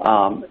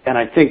 And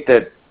I think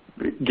that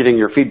getting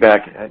your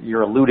feedback,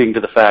 you're alluding to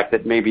the fact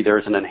that maybe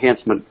there's an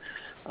enhancement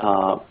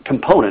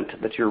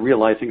component that you're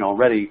realizing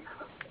already.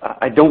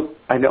 I know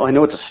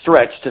it's a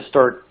stretch to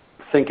start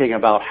thinking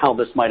about how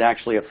this might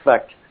actually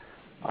affect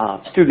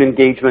student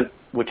engagement,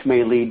 which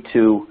may lead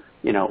to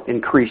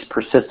increased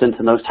persistence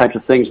and those types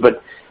of things.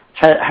 But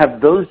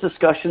have those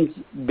discussions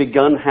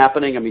begun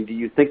happening? I mean, do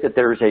you think that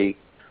there's a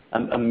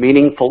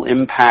meaningful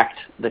impact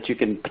that you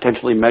can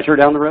potentially measure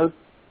down the road?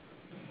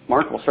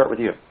 Mark, we'll start with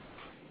you.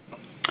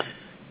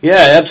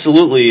 Yeah,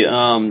 absolutely.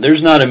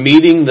 There's not a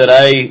meeting that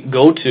I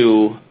go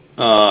to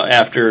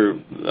after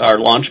our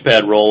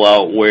Launchpad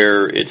rollout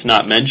where it's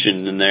not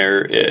mentioned in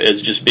there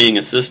as just being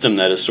a system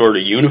that has sort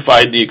of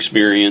unified the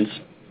experience,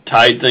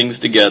 tied things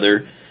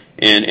together,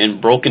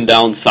 and broken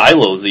down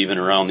silos even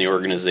around the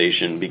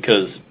organization.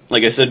 Because,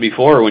 like I said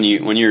before, when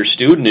you're a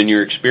student and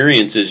your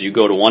experience is you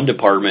go to one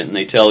department and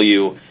they tell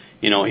you,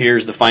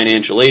 here's the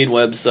financial aid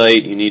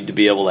website. You need to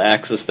be able to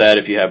access that.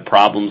 If you have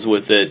problems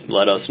with it,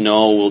 let us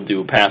know. We'll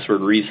do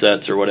password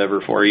resets or whatever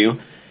for you.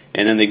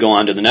 And then they go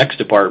on to the next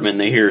department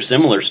and they hear a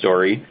similar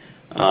story.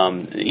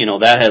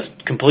 That has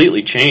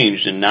completely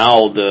changed. And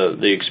now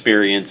the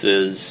experience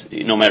is,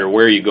 no matter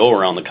where you go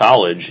around the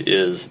college,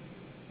 is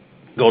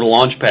go to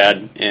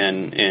Launchpad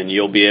and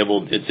you'll be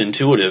able, it's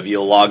intuitive.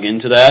 You'll log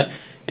into that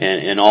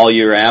and all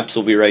your apps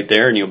will be right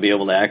there and you'll be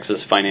able to access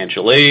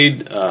financial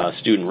aid,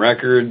 student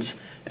records,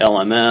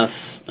 LMS,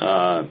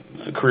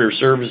 career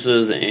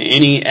services,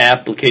 any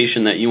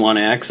application that you want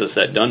to access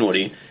at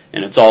Dunwoody,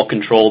 and it's all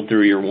controlled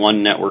through your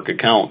one network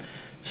account.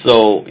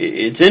 So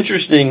it's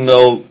interesting,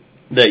 though,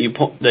 that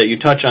you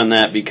touch on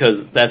that,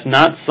 because that's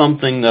not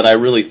something that I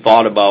really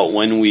thought about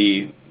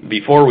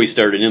before we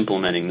started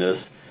implementing this.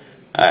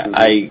 As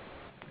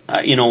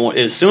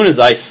soon as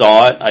I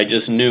saw it, I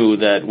just knew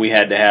that we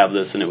had to have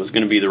this, and it was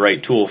going to be the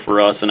right tool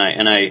for us, and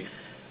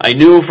I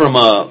knew from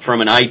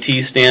an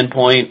IT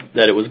standpoint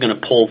that it was going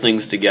to pull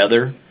things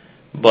together,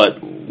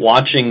 but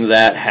watching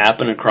that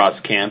happen across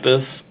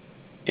campus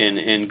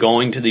and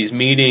going to these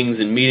meetings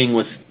and meeting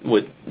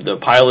with the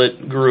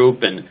pilot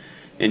group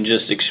and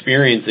just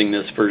experiencing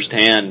this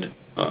firsthand,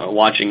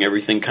 watching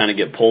everything kind of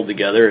get pulled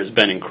together has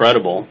been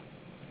incredible.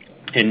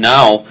 And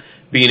now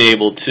being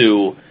able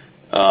to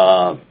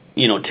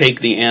take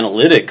the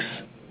analytics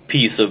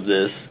piece of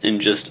this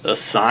and just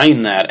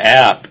assign that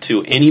app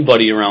to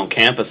anybody around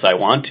campus I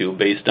want to,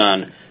 based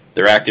on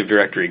their Active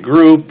Directory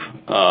group,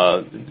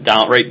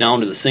 right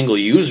down to the single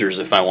users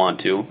if I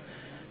want to,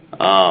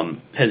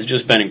 has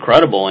just been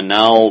incredible. And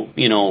now,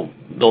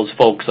 those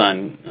folks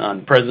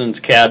on President's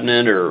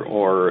Cabinet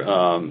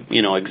or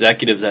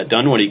executives at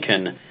Dunwoody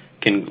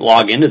can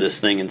log into this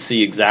thing and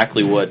see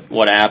exactly what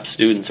apps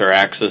students are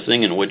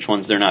accessing and which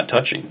ones they're not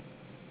touching.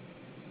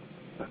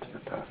 That's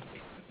fantastic.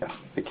 Yeah,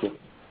 thank you.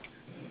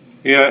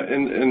 Yeah,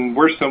 and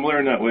we're similar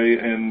in that way,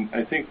 and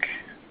I think,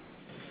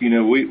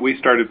 we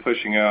started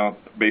pushing out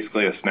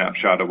basically a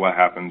snapshot of what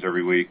happens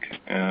every week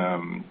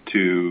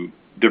to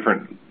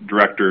different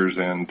directors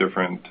and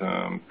different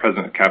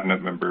president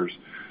cabinet members,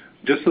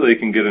 just so they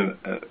can get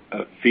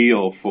a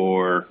feel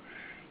for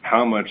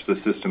how much the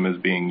system is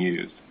being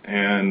used.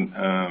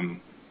 And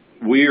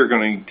we are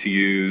going to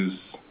use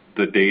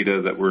the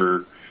data that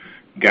we're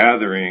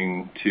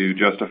gathering to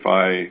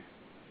justify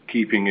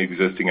keeping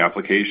existing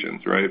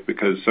applications, right?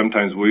 Because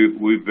sometimes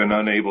we've been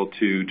unable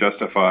to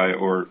justify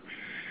or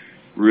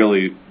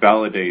really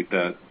validate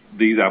that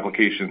these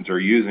applications are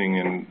using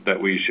and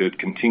that we should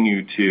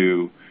continue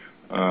to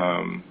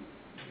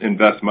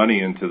invest money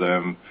into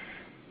them.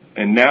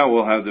 And now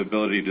we'll have the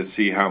ability to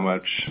see how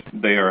much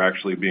they are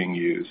actually being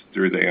used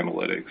through the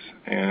analytics.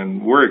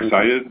 And we're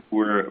excited.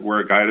 We're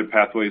a guided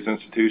pathways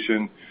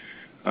institution.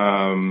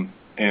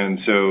 And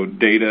so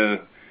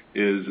data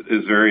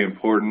is very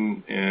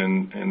important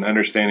in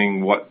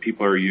understanding what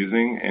people are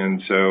using.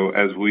 And so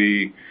as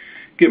we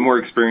get more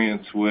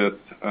experience with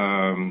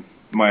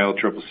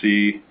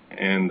MyLCCC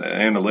and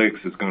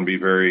analytics, it's going to be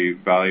very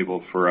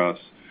valuable for us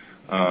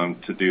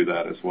to do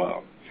that as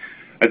well.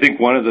 I think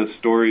one of the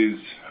stories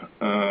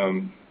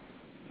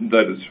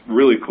that is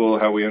really cool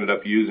how we ended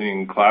up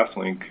using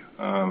ClassLink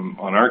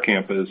on our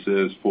campus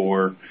is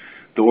for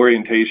the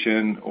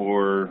orientation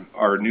or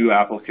our new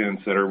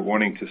applicants that are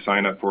wanting to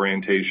sign up for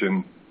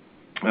orientation.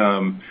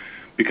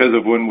 Because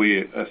of when we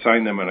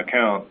assign them an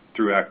account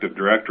through Active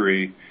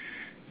Directory,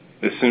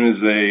 as soon as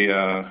they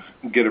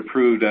get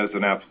approved as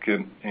an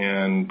applicant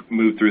and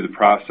move through the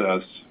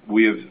process,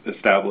 we have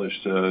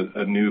established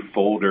a new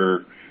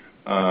folder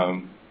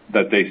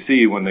that they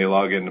see when they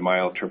log into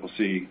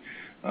MyLCCC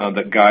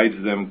that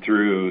guides them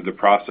through the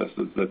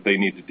processes that they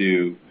need to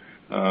do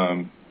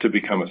to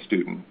become a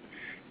student.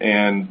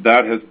 And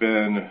that has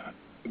been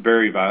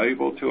very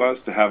valuable to us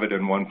to have it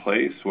in one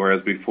place,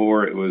 whereas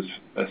before it was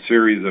a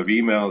series of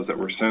emails that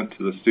were sent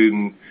to the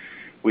student.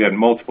 We had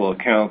multiple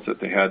accounts that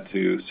they had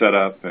to set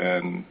up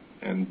and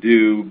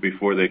do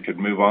before they could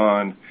move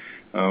on,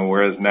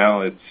 whereas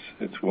now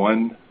it's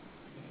one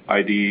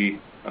ID,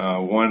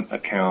 one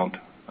account,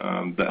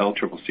 the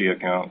LCCC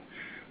account,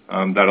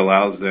 that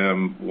allows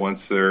them, once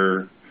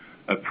they're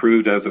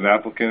approved as an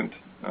applicant,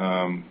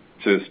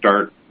 to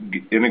start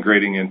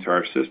integrating into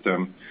our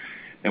system.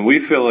 And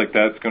we feel like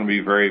that's going to be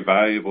very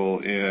valuable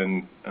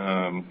in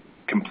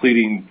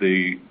completing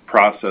the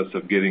process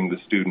of getting the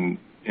student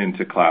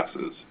into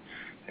classes.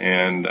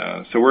 And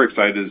so we're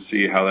excited to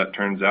see how that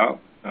turns out.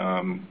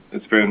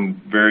 It's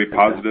been very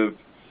positive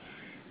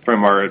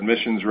from our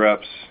admissions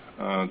reps,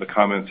 the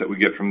comments that we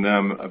get from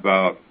them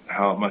about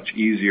how much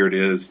easier it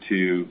is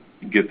to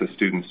get the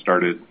students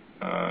started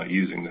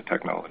using the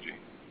technology.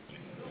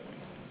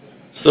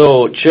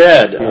 So,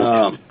 Chad,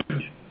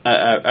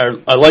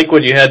 I like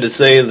what you had to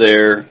say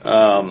there.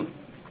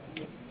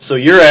 So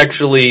you're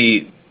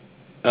actually,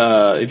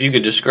 if you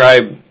could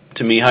describe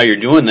to me how you're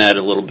doing that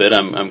a little bit,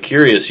 I'm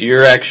curious.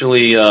 You're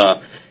actually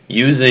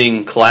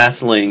using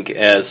ClassLink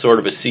as sort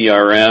of a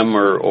CRM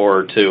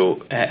or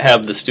to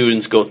have the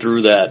students go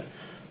through that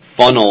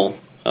funnel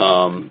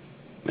from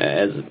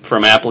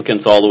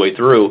applicants all the way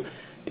through.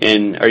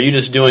 And are you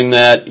just doing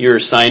that, you're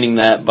assigning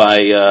that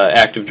by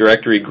Active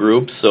Directory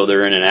groups, so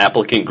they're in an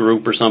applicant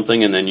group or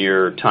something, and then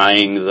you're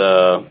tying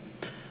the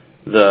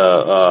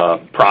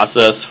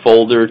process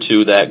folder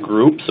to that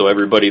group, so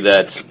everybody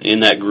that's in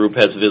that group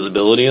has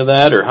visibility of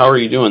that, or how are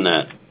you doing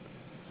that?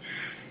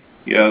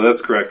 Yeah,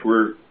 that's correct.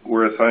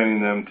 We're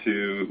assigning them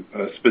to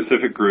a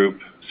specific group.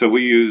 So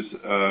we use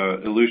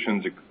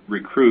Illusions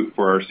Recruit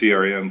for our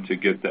CRM to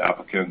get the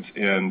applicants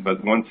in,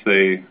 but once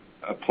they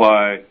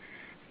apply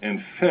and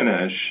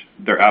finish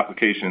their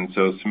application,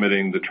 so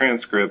submitting the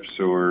transcripts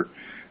or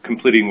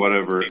completing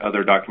whatever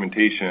other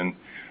documentation,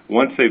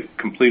 once they've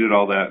completed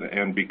all that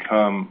and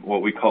become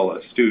what we call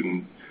a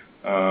student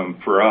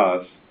for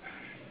us,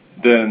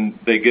 then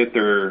they get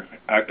their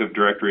Active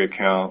Directory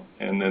account,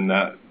 and then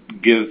that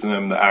gives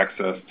them the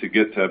access to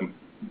get to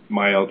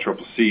My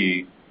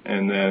LCCC,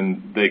 and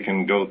then they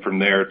can go from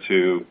there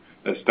to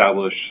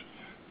establish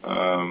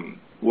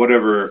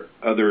whatever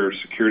other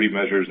security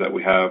measures that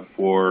we have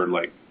for,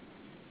 like,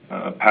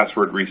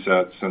 password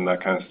resets and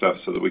that kind of stuff,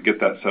 so that we get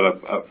that set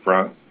up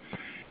front.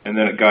 And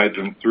then it guides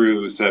them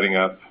through setting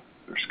up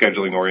or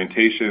scheduling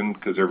orientation,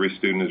 because every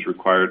student is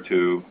required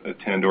to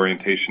attend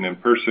orientation in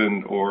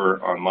person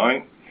or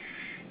online.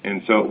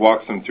 And so it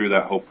walks them through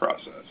that whole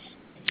process.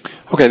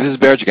 Okay, this is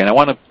Barrett again. I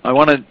want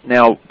to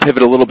now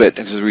pivot a little bit,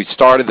 because we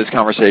started this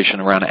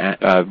conversation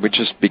around, we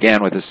just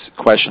began with this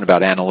question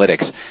about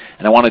analytics,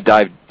 and I want to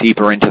dive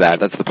deeper into that.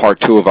 That's the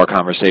part 2 of our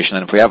conversation,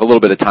 and if we have a little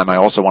bit of time, I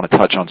also want to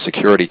touch on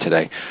security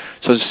today.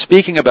 So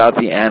speaking about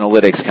the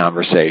analytics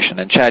conversation,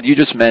 and Chad, you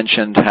just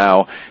mentioned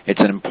how it's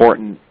an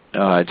important,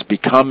 it's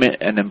become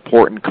an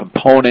important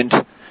component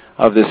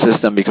of the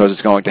system because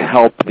it's going to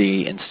help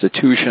the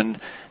institution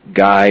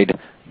guide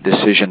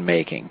decision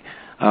making.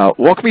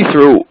 Walk me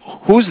through,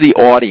 who's the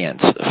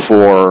audience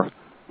for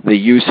the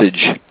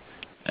usage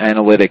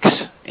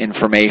analytics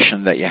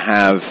information that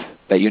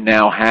you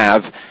now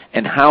have,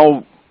 and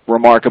how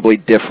remarkably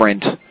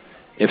different,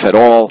 if at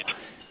all,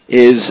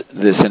 is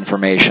this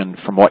information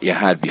from what you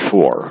had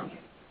before?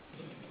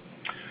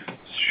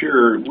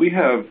 Sure. We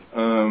have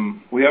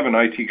an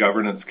IT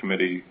governance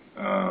committee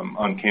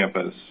on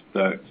campus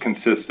that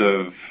consists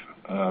of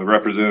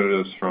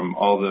representatives from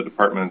all the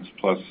departments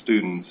plus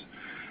students.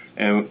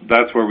 And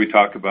that's where we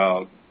talk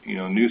about,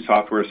 new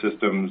software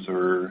systems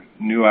or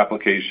new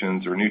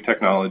applications or new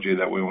technology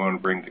that we want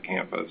to bring to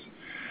campus.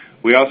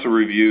 We also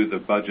review the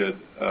budget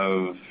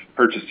of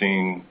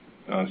purchasing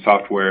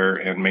software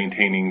and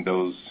maintaining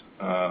those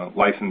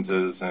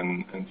licenses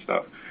and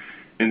stuff.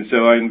 And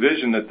so I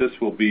envision that this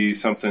will be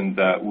something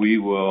that we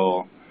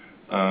will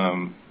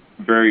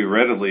very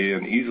readily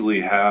and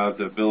easily have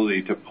the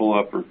ability to pull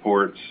up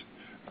reports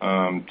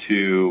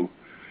to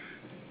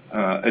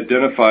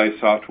identify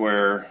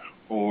software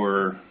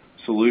or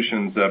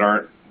solutions that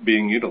aren't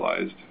being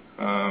utilized.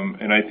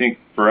 And I think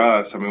for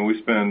us, we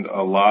spend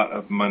a lot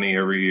of money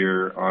every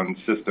year on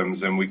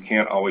systems, and we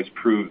can't always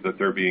prove that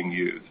they're being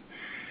used.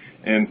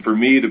 And for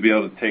me to be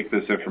able to take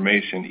this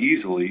information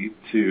easily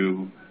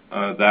to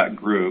that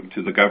group,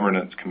 to the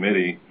governance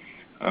committee,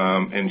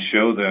 and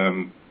show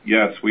them,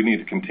 yes, we need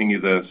to continue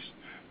this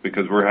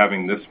because we're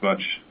having this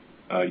much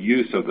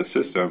use of the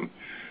system,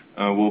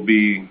 will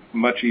be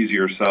much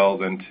easier sell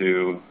than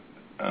to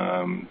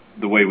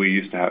the way we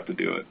used to have to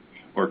do it,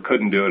 or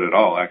couldn't do it at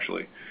all,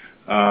 actually,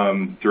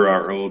 through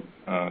our old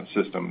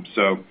system.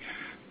 So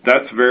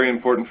that's very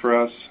important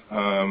for us.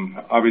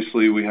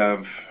 Obviously, we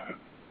have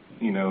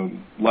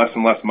less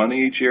and less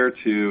money each year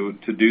to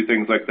do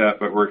things like that,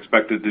 but we're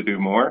expected to do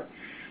more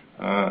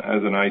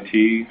as an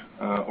IT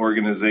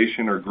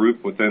organization or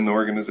group within the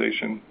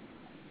organization.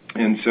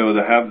 And so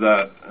to have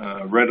that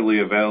readily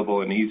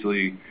available and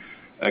easily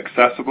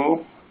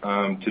accessible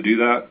to do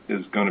that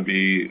is going to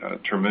be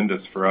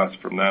tremendous for us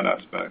from that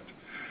aspect.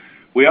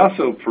 We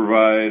also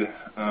provide,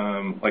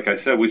 like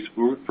I said, we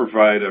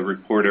provide a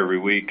report every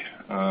week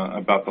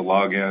about the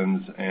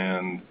logins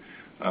and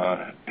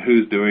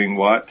who's doing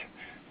what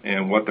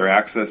and what they're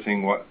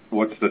accessing,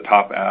 what's the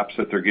top apps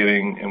that they're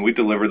getting, and we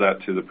deliver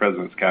that to the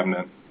President's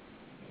Cabinet.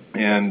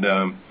 And,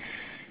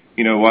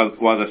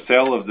 while the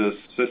sale of this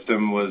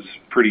system was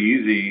pretty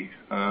easy,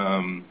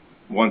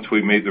 once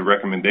we made the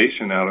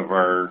recommendation out of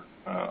our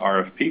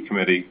RFP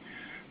committee,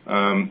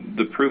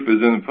 the proof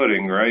is in the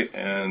pudding, right?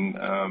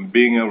 And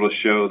being able to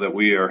show that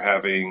we are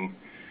having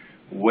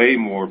way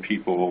more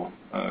people,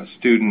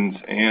 students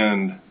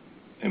and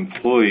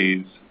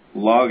employees,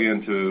 log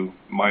into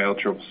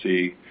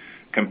MyLCCC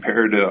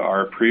compared to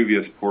our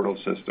previous portal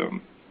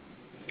system,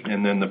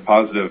 and then the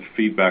positive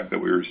feedback that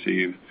we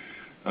receive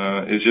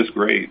is just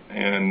great.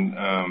 And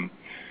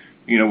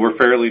we're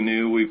fairly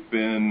new.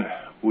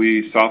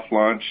 We soft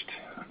launched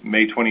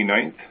May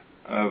 29th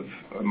of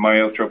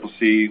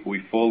MyLCCC.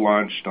 We full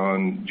launched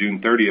on June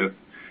 30th,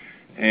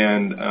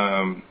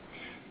 and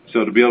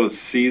so to be able to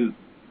see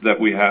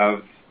that we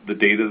have the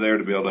data there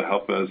to be able to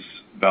help us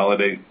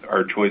validate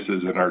our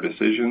choices and our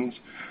decisions.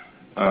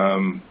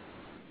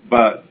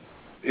 But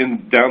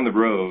down the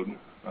road,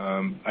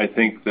 I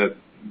think that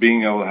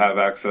being able to have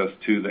access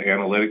to the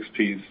analytics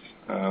piece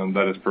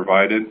that is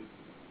provided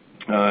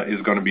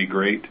is going to be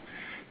great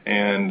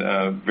and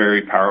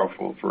very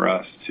powerful for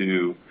us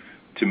to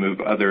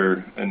move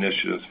other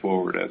initiatives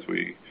forward as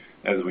we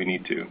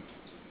need to.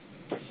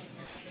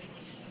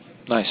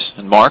 Nice.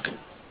 And Mark?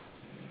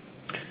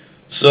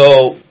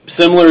 So,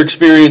 similar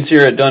experience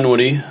here at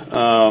Dunwoody.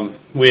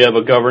 We have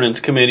a governance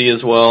committee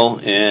as well,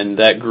 and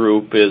that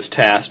group is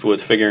tasked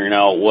with figuring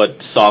out what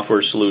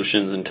software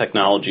solutions and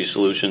technology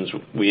solutions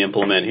we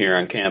implement here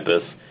on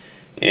campus.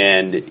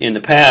 And in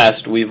the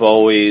past, we've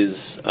always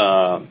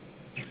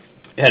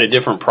had a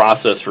different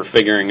process for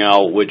figuring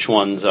out which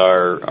ones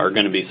are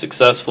going to be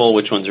successful,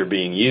 which ones are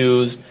being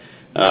used.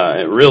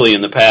 Really,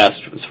 in the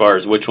past, as far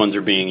as which ones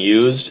are being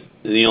used,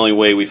 the only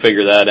way we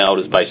figure that out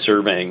is by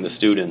surveying the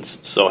students.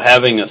 So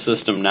having a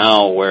system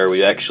now where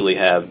we actually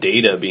have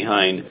data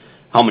behind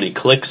how many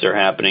clicks are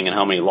happening and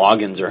how many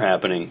logins are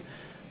happening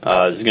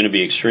is going to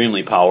be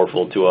extremely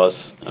powerful to us,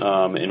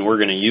 and we're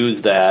going to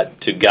use that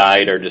to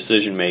guide our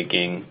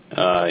decision-making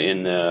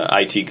in the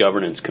IT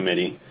Governance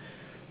Committee.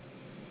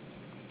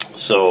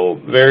 So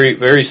very,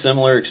 very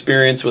similar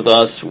experience with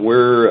us.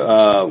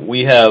 We're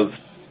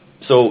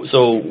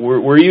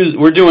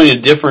doing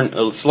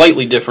a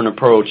slightly different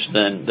approach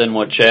than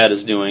what Chad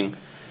is doing.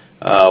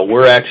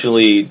 We're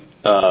actually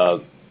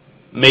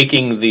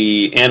making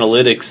the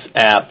analytics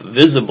app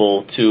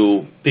visible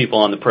to people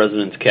on the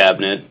President's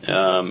Cabinet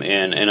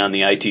and on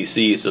the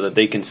ITC so that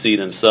they can see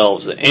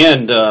themselves.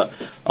 And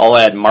I'll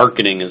add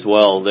marketing as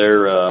well.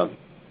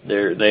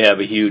 They have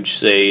a huge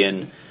say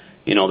in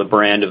the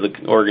brand of the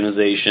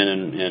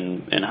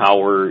organization and how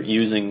we're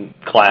using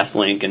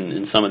ClassLink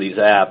and some of these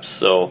apps.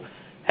 So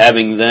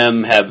having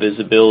them have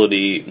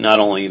visibility, not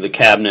only the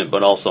cabinet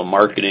but also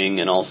marketing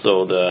and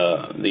also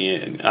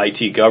the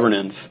IT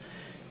governance,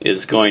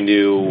 is going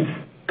to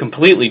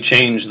completely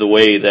change the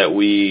way that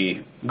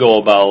we go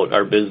about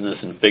our business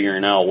and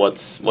figuring out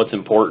what's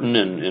important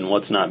and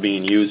what's not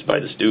being used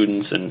by the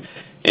students, and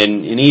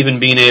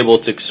even being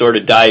able to sort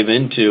of dive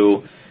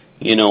into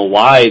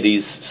why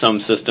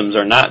some systems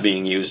are not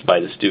being used by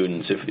the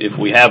students. If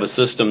we have a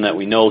system that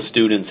we know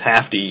students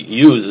have to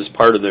use as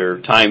part of their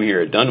time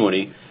here at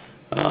Dunwoody,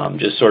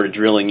 just sort of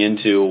drilling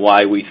into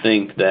why we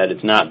think that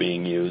it's not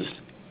being used.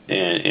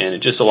 And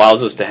it just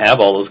allows us to have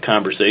all those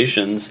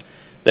conversations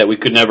that we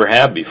could never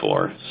have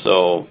before.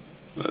 So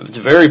it's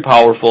very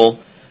powerful.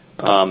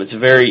 It's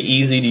very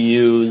easy to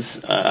use.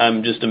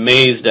 I'm just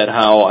amazed at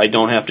how I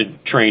don't have to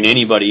train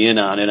anybody in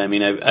on it. I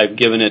mean, I've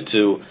given it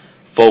to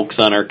folks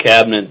on our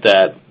cabinet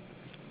that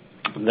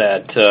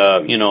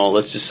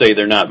let's just say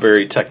they're not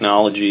very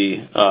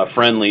technology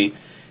friendly,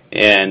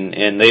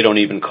 and they don't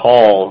even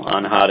call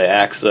on how to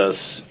access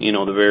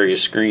the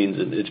various screens.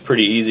 It's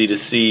pretty easy to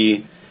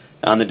see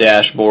on the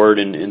dashboard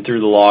and through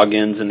the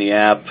logins and the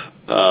app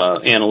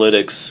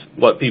analytics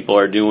what people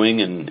are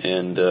doing,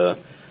 and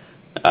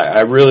I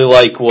really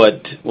like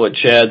what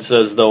Chad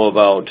says though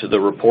about the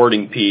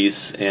reporting piece,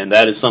 and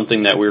that is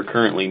something that we're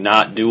currently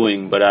not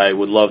doing, but I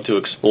would love to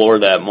explore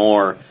that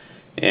more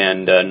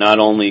and not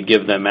only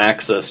give them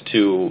access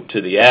to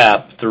the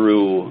app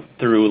through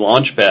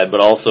Launchpad, but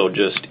also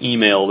just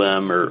email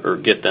them or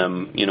get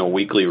them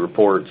weekly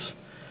reports.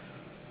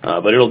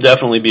 But it'll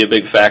definitely be a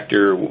big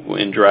factor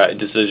in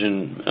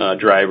decision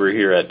driver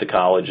here at the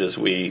college as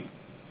we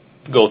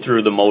go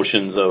through the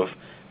motions of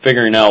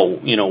figuring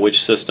out which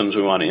systems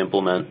we want to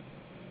implement.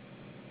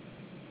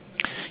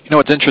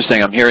 What's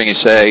interesting, I'm hearing you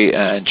say,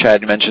 and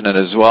Chad mentioned it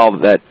as well,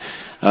 that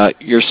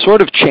you're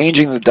sort of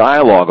changing the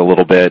dialogue a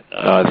little bit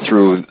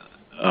through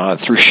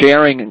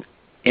sharing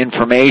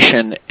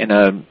information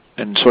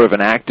in sort of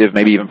an active,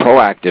 maybe even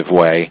proactive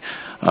way.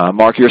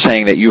 Mark, you're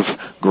saying that you've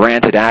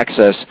granted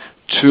access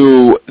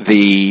to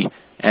the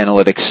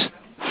analytics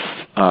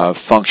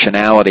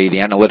functionality, the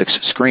analytics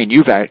screen,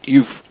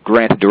 you've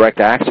granted direct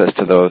access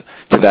to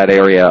that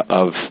area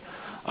of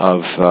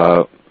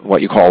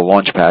what you call a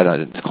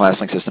launchpad, the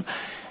ClassLink system,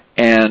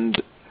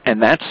 and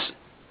that's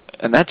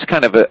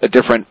kind of a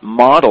different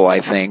model,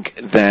 I think,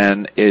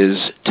 than is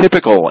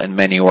typical in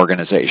many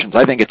organizations.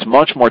 I think it's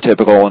much more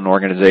typical in an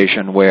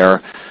organization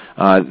where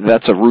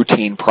that's a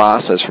routine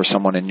process for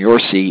someone in your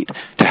seat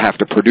to have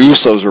to produce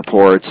those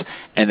reports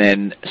and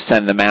then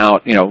send them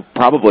out,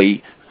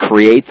 probably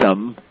create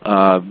them,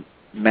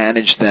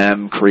 manage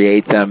them,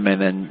 create them,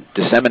 and then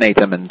disseminate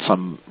them in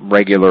some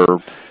regular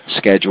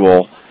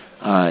schedule.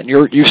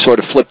 You sort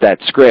of flipped that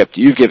script.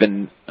 You've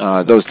given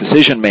those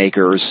decision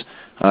makers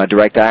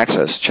direct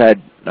access.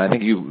 Chad, I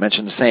think you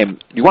mentioned the same.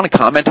 Do you want to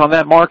comment on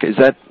that, Mark?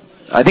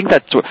 I think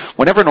that's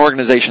whenever an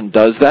organization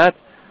does that,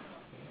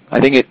 I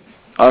think it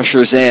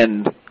ushers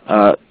in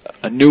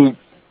a new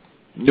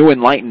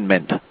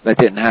enlightenment that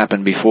didn't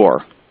happen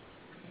before.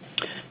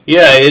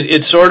 Yeah,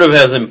 it sort of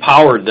has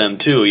empowered them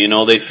too.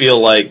 They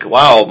feel like,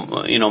 wow,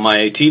 my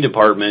IT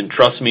department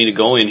trusts me to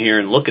go in here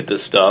and look at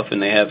this stuff,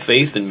 and they have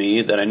faith in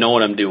me that I know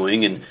what I'm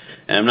doing and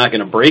I'm not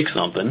going to break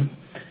something.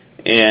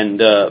 And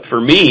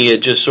for me,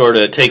 it just sort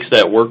of takes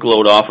that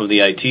workload off of the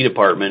IT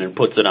department and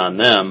puts it on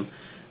them.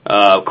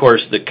 Of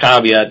course, the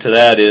caveat to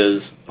that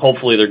is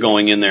hopefully they're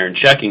going in there and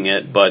checking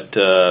it, but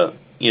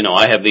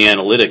I have the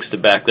analytics to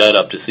back that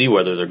up to see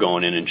whether they're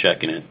going in and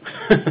checking it.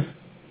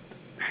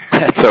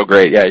 That's so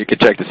great. Yeah, you can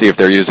check to see if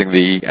they're using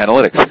the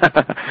analytics.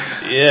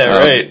 Yeah,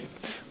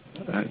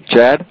 right.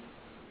 Chad,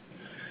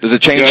 does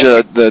it change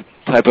the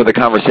type of the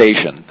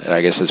conversation,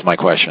 I guess is my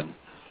question.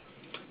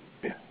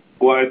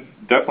 Well, I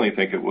definitely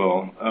think it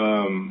will.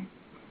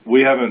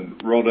 We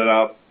haven't rolled it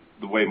out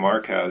the way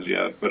Mark has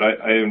yet, but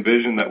I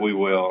envision that we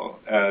will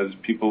as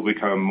people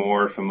become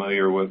more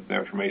familiar with the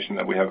information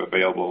that we have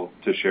available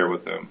to share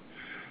with them.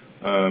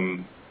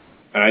 And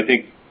I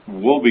think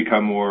we'll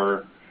become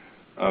more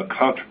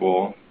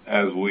comfortable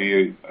as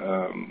we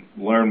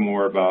learn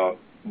more about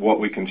what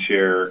we can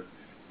share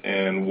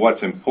and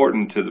what's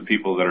important to the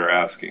people that are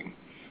asking.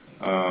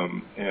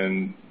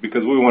 And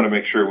because we want to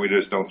make sure we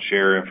just don't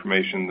share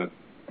information that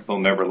they'll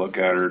never look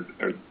at or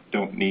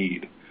don't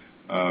need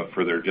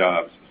for their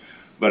jobs.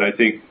 But I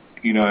think,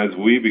 as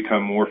we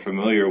become more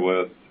familiar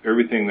with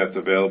everything that's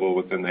available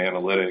within the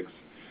analytics,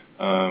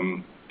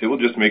 it will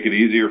just make it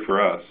easier for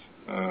us.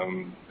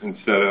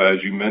 Instead of,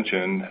 as you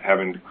mentioned,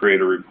 having to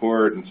create a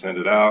report and send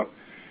it out,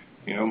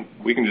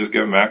 we can just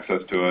give them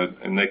access to it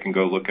and they can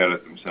go look at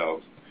it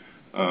themselves.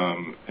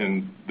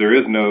 And there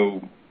is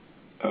no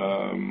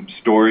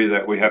story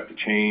that we have to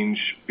change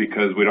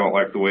because we don't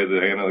like the way the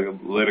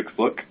analytics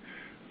look,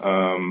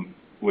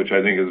 which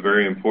I think is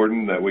very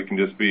important, that we can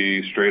just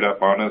be straight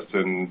up honest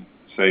and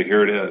say,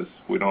 here it is.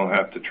 We don't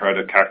have to try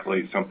to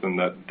calculate something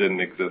that didn't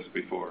exist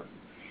before.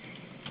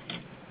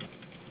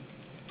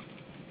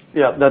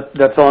 Yeah,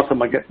 that's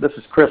awesome. This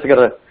is Chris. I got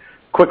a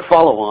quick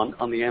follow-on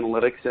on the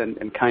analytics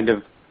and kind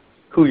of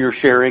who you're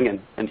sharing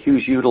and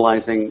who's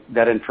utilizing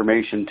that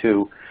information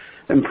to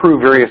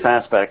improve various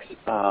aspects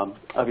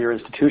of your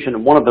institution.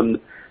 And one of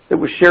them that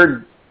was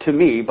shared to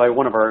me by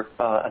one of our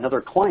another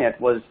client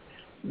was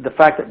the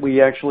fact that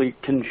we actually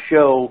can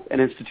show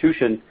an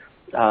institution,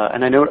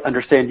 and I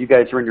understand you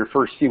guys are in your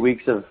first few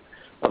weeks of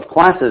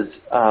classes.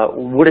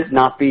 Would it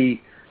not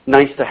be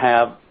nice to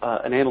have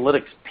an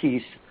analytics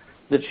piece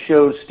that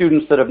shows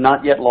students that have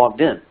not yet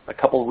logged in a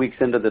couple of weeks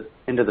into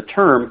the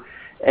term,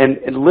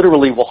 and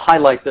literally will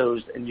highlight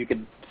those, and you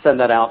can send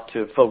that out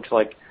to folks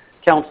like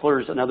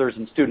counselors and others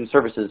in student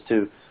services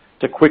to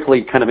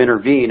quickly kind of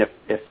intervene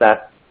if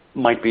that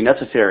might be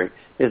necessary.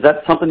 Is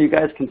that something you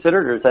guys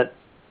considered, or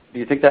do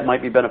you think that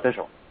might be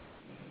beneficial?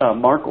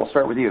 Mark, we'll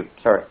start with you.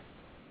 Sorry.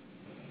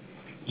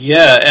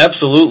 Yeah,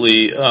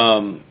 absolutely.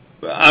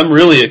 I'm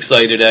really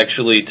excited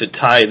actually to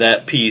tie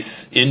that piece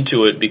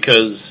into it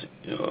because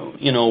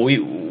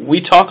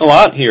we talk a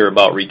lot here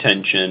about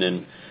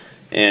retention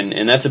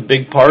and that's a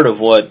big part of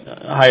what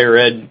higher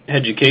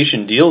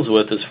education deals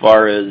with as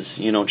far as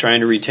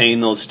trying to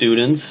retain those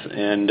students,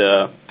 and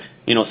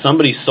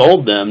somebody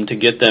sold them to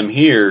get them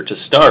here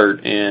to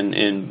start,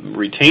 and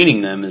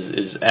retaining them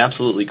is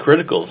absolutely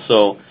critical.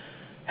 So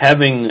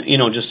having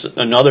just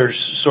another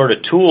sort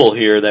of tool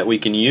here that we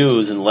can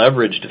use and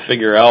leverage to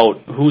figure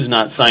out who's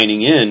not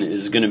signing in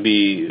is going to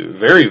be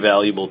very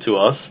valuable to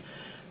us.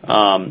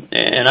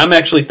 And I'm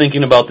actually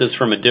thinking about this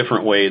from a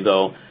different way,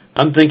 though.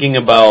 I'm thinking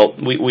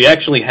about, we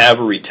actually have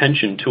a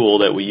retention tool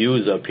that we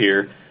use up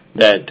here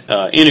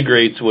that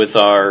integrates with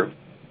our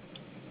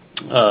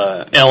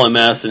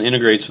LMS and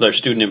integrates with our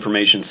student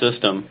information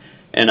system.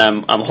 And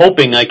I'm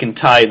hoping I can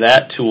tie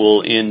that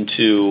tool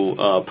into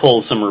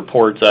pull some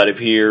reports out of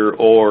here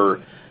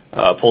or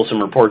pull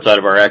some reports out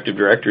of our Active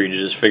Directory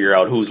to just figure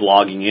out who's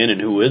logging in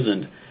and who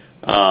isn't.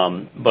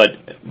 But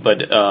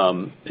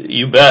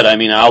you bet. I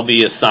mean, I'll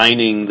be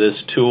assigning this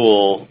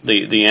tool,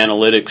 the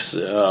analytics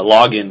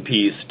login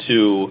piece,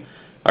 to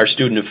our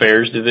student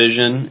affairs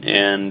division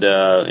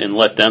and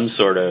let them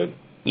sort of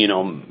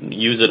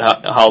use it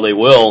how they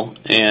will.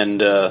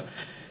 And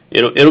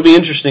it'll be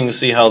interesting to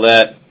see how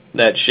that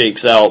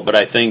shakes out. But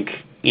I think,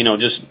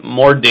 just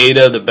more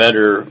data, the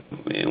better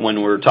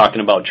when we're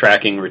talking about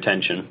tracking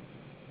retention.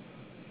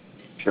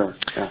 Sure.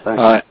 Yeah,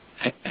 thanks.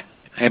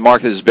 Hey,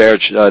 Mark, this is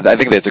Barrett. I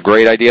think that's a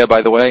great idea,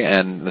 by the way,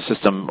 and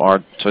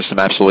our system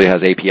absolutely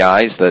has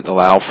APIs that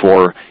allow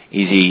for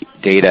easy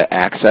data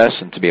access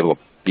and to be able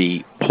to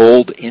be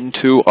pulled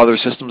into other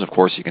systems. Of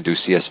course, you can do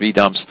CSV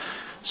dumps.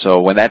 So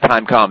when that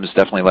time comes,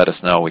 definitely let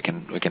us know. We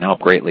can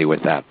help greatly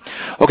with that.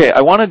 Okay,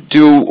 I want to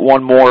do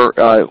one more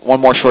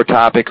short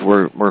topic.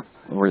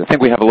 I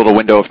think we have a little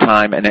window of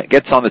time, and it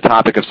gets on the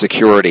topic of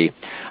security.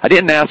 I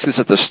didn't ask this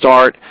at the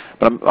start,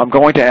 but I'm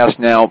going to ask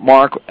now.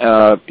 Mark,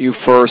 you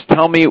first.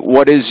 Tell me,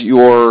 what is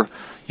your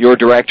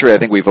directory? I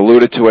think we've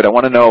alluded to it. I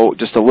want to know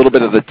just a little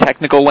bit of the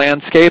technical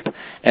landscape,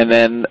 and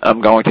then I'm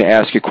going to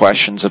ask you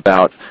questions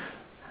about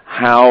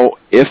how,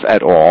 if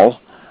at all,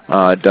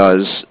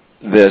 does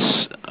this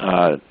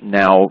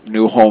now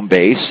new home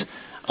base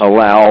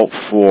allow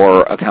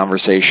for a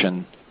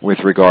conversation with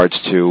regards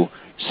to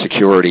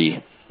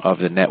security of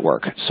the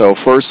network. So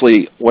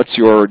firstly, what's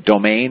your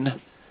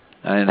domain,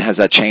 and has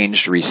that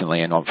changed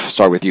recently? And I'll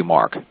start with you,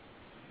 Mark.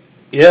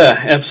 Yeah,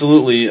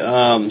 absolutely.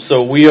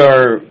 So we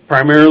are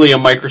primarily a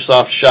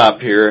Microsoft shop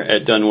here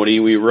at Dunwoody.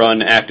 We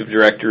run Active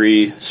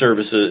Directory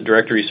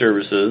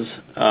services,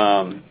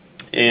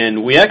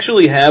 and we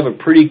actually have a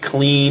pretty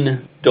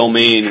clean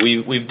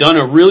domain. We've done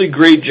a really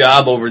great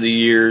job over the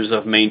years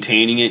of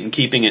maintaining it and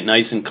keeping it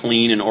nice and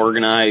clean and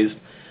organized.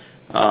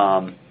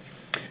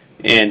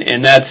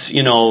 And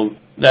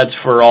that's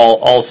for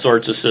all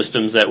sorts of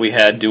systems that we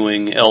had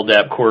doing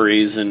LDAP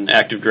queries and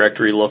Active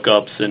Directory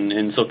lookups,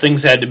 and so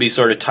things had to be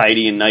sort of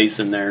tidy and nice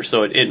in there.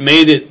 So it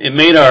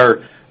made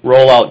our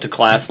rollout to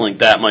ClassLink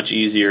that much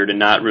easier to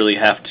not really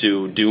have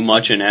to do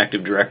much in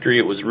Active Directory.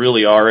 It was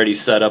really already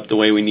set up the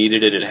way we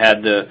needed it. It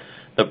had the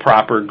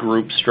proper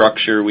group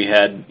structure. We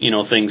had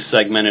things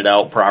segmented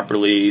out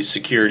properly,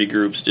 security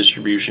groups,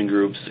 distribution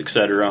groups,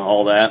 etc.,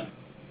 all that.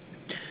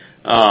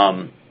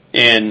 And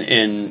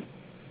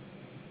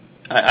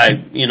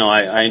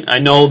I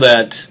know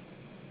that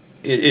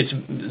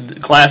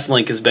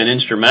ClassLink has been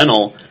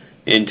instrumental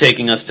in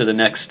taking us to the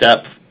next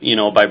step,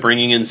 by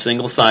bringing in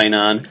single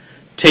sign-on,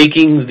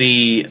 taking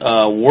the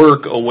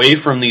work away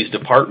from these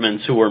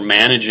departments who are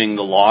managing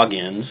the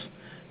logins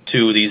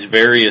to these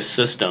various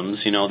systems,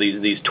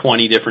 these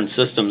 20 different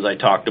systems I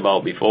talked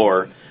about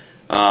before.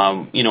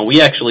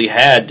 We actually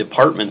had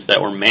departments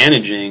that were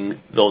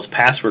managing those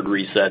password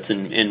resets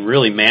and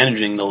really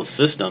managing those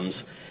systems.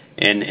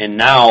 And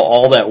now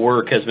all that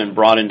work has been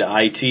brought into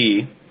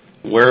IT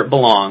where it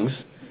belongs.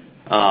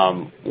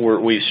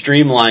 We've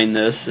streamlined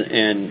this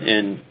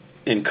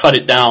and cut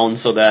it down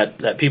so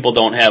that people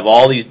don't have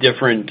all these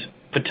different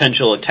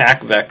potential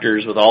attack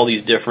vectors with all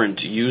these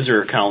different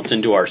user accounts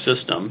into our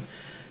system.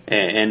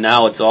 And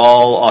now it's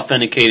all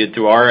authenticated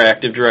through our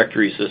Active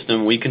Directory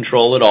system. We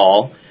control it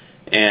all,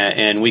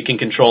 and we can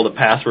control the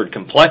password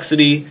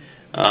complexity.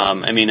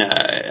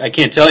 I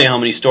can't tell you how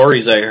many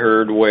stories I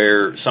heard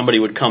where somebody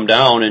would come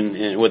down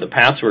and with a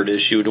password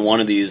issue to one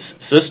of these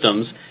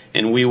systems,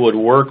 and we would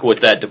work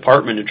with that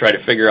department to try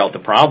to figure out the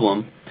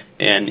problem.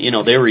 And,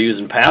 they were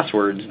using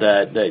passwords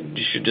that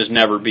should just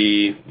never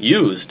be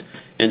used.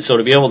 And so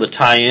to be able to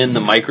tie in the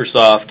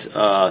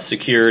Microsoft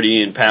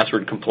security and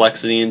password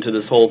complexity into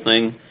this whole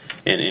thing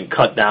and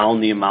cut down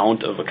the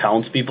amount of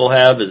accounts people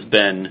have has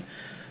been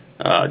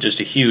just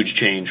a huge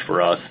change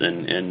for us,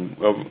 and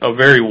a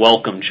very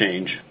welcome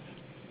change.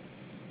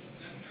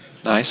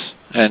 Nice.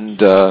 And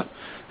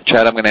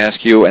Chad, I'm going to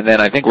ask you, and then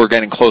I think we're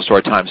getting close to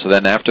our time, so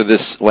then after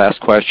this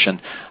last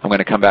question, I'm going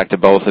to come back to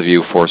both of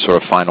you for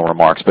sort of final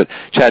remarks. But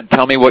Chad,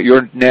 tell me what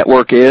your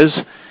network is,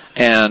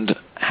 and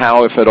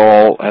how, if at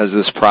all, has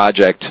this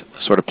project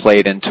sort of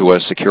played into a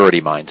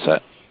security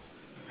mindset?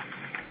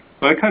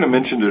 Well, I kind of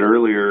mentioned it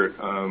earlier.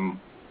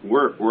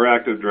 We're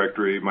Active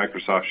Directory,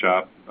 Microsoft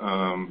shop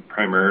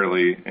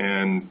primarily,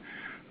 and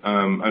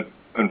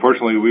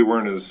unfortunately we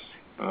weren't as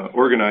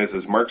organized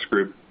as Mark's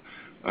group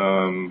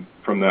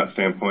from that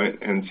standpoint,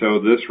 and so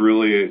this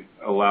really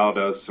allowed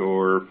us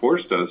or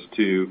forced us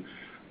to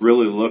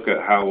really look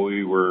at how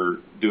we were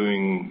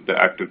doing the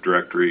Active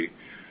Directory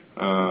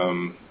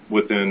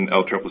within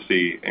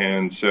LCCC,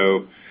 and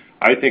so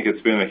I think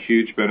it's been a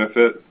huge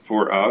benefit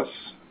for us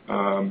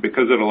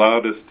because it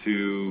allowed us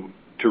to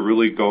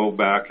really go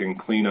back and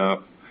clean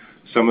up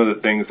some of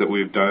the things that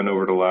we've done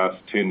over the last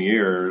 10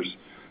 years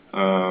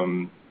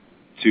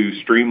to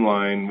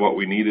streamline what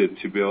we needed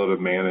to be able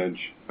to manage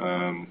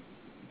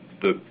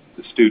the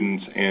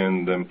students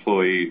and the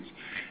employees.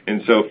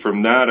 And so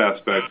from that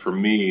aspect, for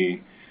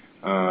me,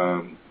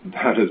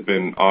 that has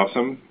been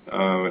awesome,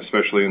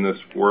 especially in this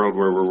world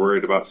where we're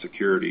worried about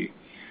security.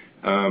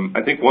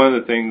 I think one of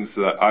the things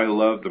that I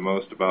love the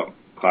most about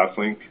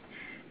ClassLink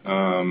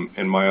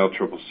and my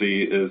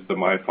LCCC is the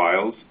My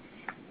Files.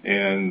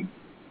 And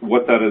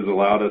what that has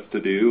allowed us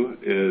to do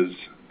is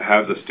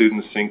have the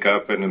students sync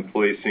up and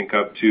employees sync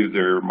up to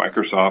their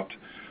Microsoft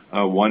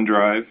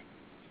OneDrive.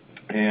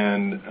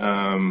 And,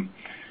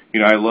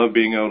 I love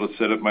being able to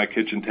sit at my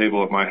kitchen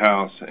table at my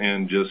house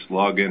and just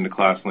log into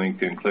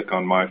ClassLink and click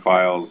on my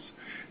files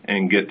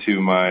and get to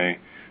my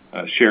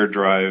shared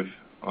drive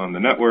on the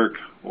network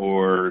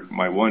or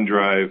my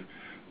OneDrive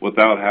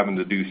without having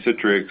to do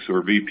Citrix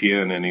or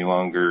VPN any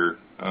longer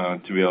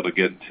to be able to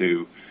get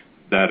to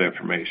that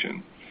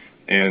information.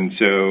 And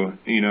so,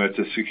 it's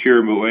a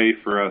secure way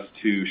for us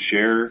to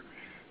share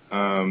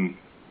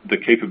the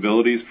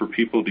capabilities for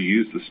people to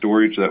use the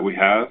storage that we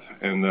have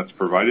and that's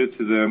provided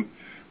to them.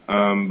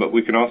 But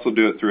we can also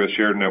do it through a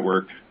shared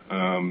network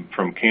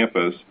from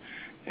campus.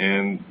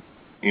 And,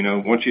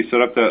 once you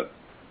set up that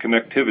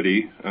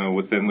connectivity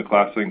within the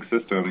ClassLink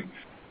system,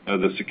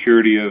 the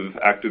security of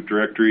Active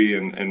Directory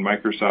and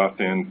Microsoft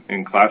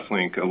and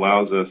ClassLink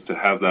allows us to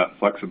have that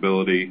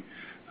flexibility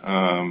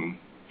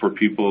for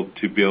people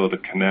to be able to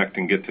connect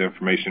and get to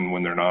information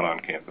when they're not on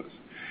campus.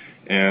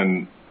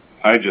 And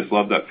I just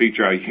love that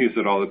feature. I use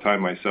it all the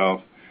time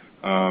myself,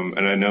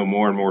 and I know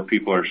more and more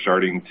people are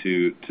starting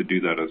to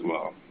do that as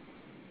well.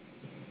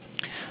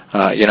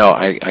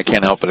 I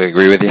can't help but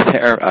agree with you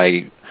there.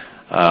 I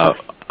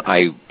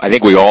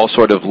think we all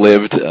sort of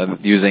lived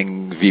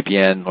using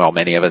VPN, well,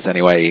 many of us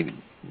anyway,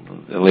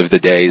 lived the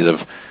days of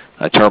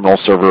a terminal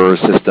server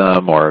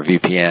system or a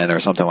VPN or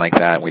something like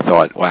that, and we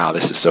thought, wow,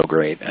 this is so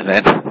great. And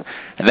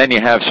then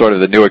you have sort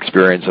of the new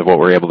experience of what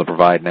we're able to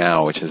provide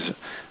now, which is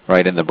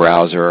right in the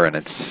browser, and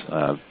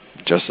it's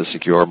just as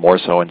secure, more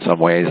so in some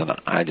ways, and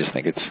I just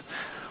think it's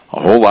a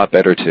whole lot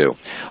better too.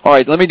 All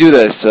right, let me do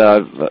this.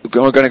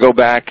 We're going to go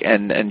back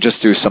and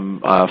just do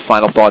some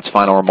final thoughts,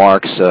 final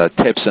remarks,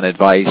 tips and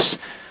advice.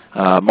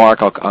 Mark,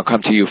 I'll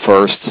come to you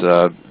first.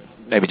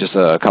 Maybe just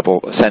a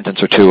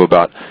sentence or two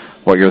about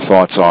what your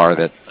thoughts are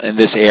that in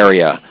this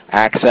area,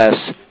 access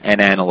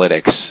and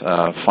analytics.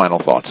 Final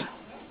thoughts.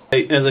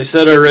 As I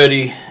said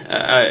already,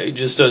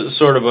 just a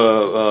sort of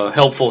a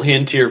helpful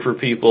hint here for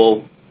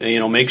people.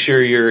 Make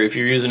sure if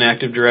you're using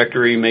Active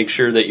Directory, make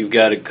sure that you've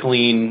got a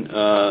clean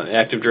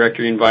Active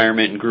Directory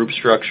environment and group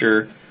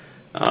structure.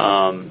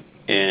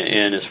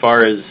 And as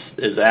far as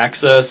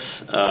access,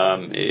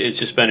 it's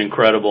just been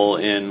incredible.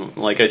 And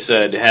like I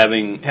said,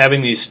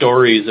 having these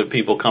stories of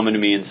people coming to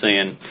me and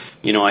saying,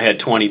 I had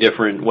 20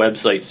 different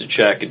websites to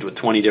check with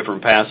 20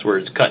 different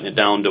passwords, cutting it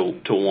down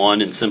to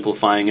one and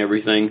simplifying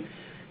everything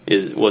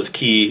was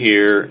key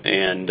here.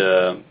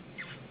 And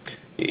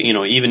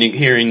even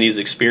hearing these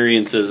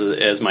experiences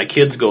as my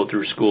kids go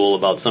through school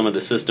about some of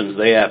the systems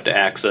they have to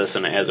access,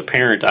 and as a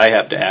parent I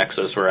have to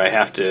access, where I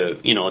have to,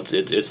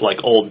 it's like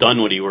old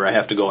Dunwoody where I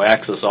have to go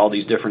access all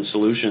these different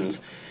solutions.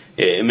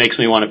 It makes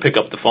me want to pick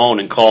up the phone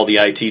and call the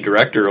IT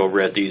director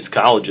over at these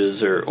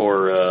colleges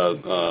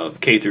or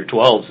K through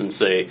 12s and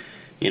say,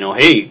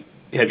 hey,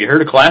 have you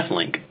heard of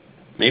ClassLink?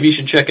 Maybe you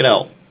should check it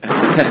out.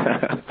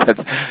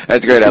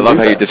 That's great. I love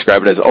how you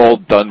describe it as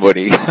old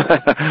Dunwoody.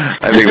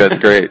 I think that's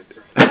great.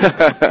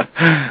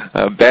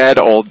 Bad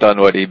old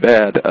Dunwoody,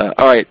 bad.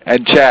 All right,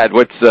 and Chad,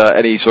 what's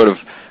any sort of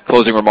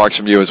closing remarks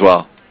from you as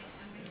well?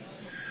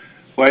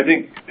 Well, I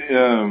think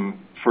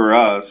for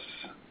us,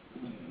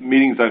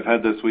 meetings I've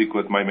had this week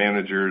with my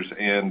managers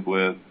and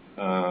with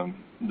the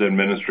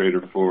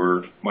administrator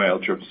for my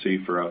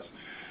LCCC for us,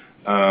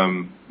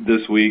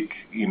 this week,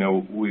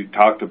 we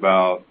talked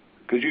about,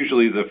 because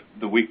usually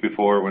the week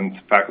before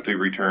when faculty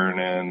return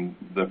and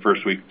the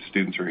first week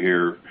students are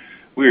here,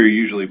 we are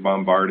usually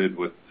bombarded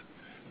with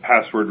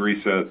password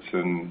resets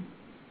and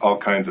all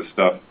kinds of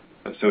stuff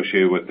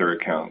associated with their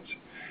accounts.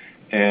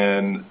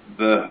 And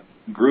the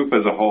group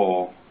as a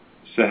whole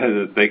said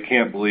that they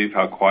can't believe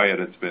how quiet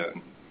it's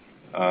been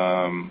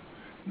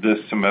this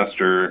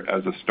semester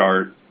as a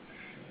start.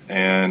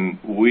 And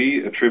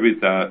we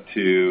attribute that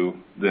to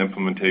the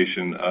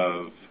implementation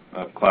of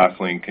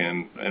ClassLink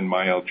and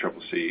my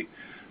LCCC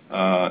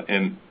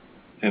and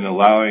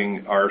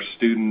allowing our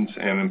students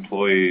and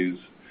employees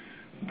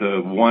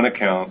the one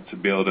account to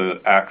be able to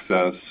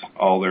access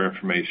all their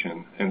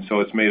information. And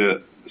so it's made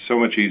it so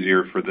much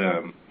easier for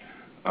them.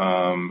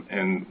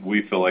 And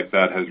we feel like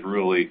that has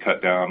really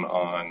cut down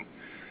on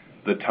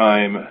the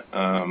time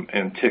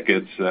and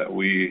tickets that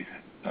we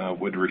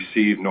would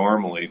receive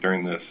normally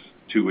during this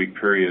 2-week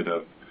period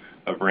of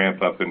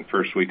ramp up in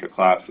first week of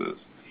classes.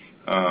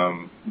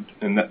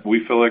 And that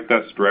we feel like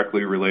that's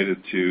directly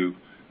related to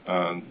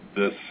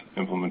this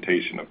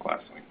implementation of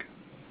ClassLink.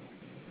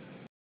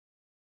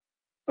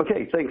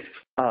 Okay, thanks,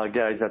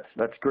 guys.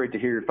 That's great to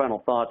hear your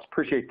final thoughts.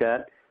 Appreciate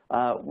that.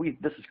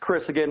 This is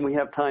Chris again. We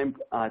have time,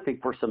 I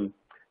think, for some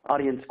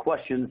audience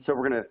questions, so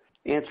we're going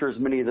to answer as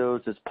many of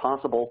those as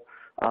possible.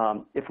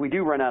 If we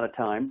do run out of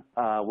time,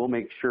 we'll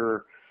make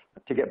sure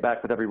to get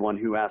back with everyone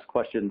who asked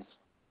questions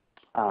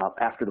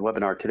after the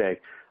webinar today.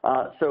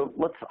 So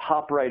let's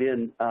hop right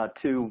in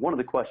to one of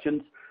the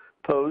questions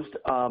posed.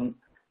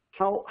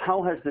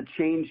 How has the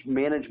change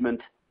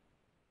management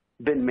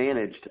been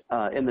managed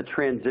in the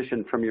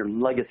transition from your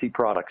legacy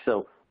product?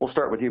 So we'll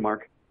start with you,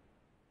 Mark.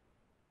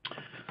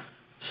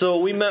 So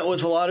we met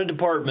with a lot of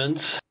departments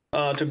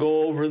to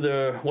go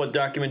over what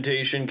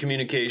documentation,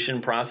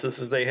 communication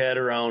processes they had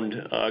around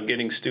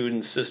getting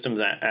students systems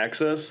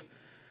access.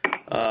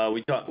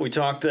 We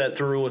talked that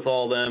through with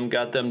all them,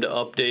 got them to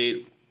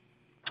update,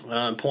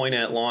 point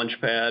at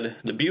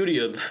Launchpad. The beauty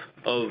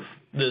of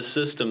this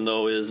system,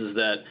 though, is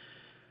that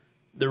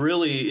there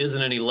really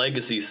isn't any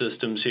legacy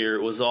systems here.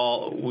 It was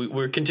all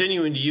we're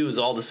continuing to use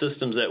all the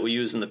systems that we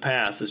used in the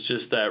past. It's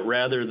just that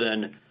rather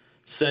than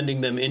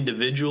sending them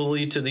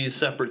individually to these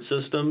separate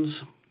systems,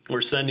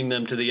 we're sending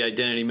them to the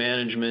identity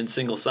management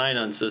single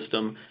sign-on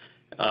system.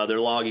 They're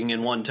logging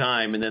in one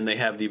time, and then they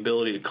have the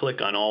ability to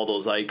click on all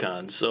those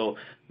icons. So,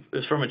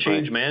 from a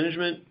change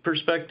management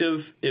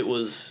perspective, it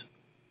was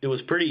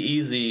pretty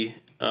easy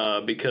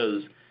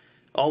because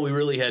all we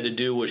really had to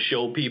do was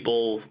show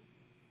people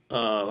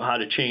how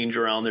to change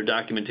around their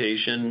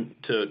documentation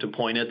to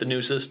point at the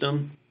new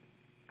system.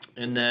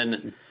 And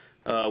then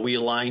we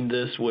aligned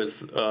this with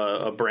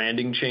a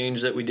branding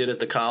change that we did at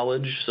the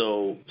college.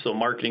 So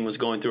marketing was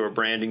going through a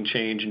branding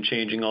change and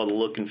changing all the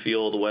look and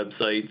feel of the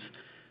websites.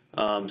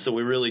 So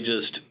we really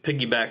just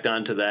piggybacked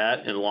onto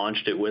that and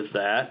launched it with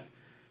that.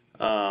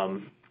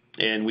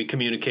 And we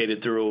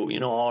communicated through,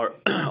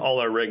 all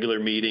our regular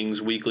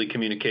meetings, weekly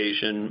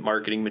communication,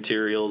 marketing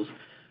materials.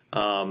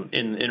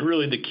 And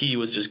really the key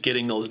was just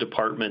getting those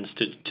departments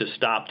to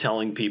stop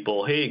telling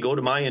people, hey, go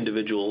to my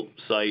individual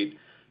site,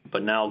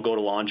 but now go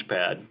to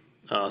Launchpad.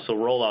 So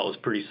rollout was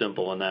pretty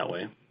simple in that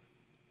way.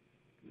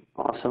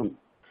 Awesome.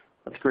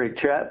 That's great.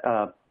 Chad,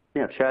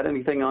 Chad,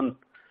 anything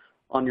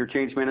on your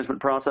change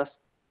management process?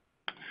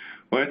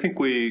 Well, I think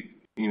we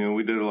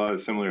did a lot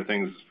of similar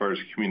things as far as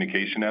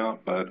communication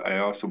out, but I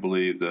also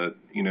believe that,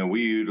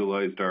 we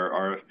utilized our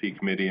RFP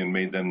committee and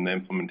made them the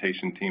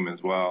implementation team as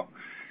well.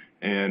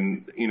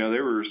 And, they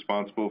were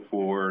responsible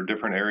for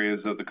different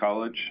areas of the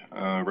college,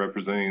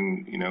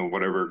 representing,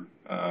 whatever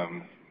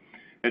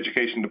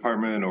education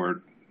department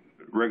or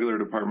regular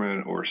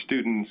department or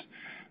students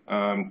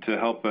to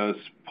help us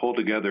pull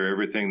together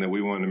everything that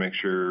we wanted to make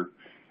sure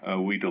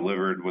we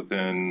delivered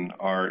within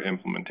our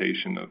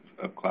implementation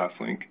of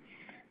ClassLink.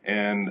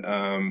 And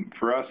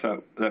for us,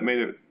 that made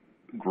it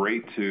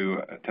great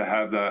to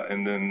have that.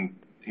 And then,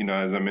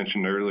 as I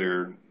mentioned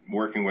earlier,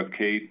 working with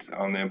Kate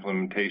on the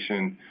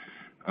implementation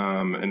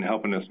and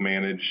helping us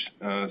manage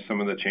some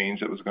of the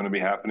change that was going to be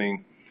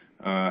happening,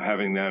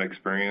 having that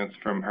experience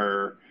from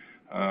her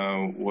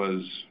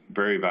was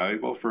very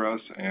valuable for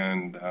us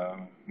and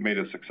made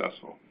us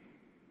successful.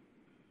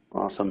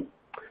 Awesome.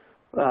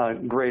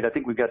 Great. I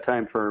think we've got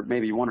time for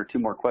maybe one or two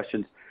more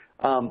questions.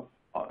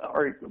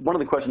 One of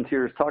the questions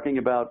here is talking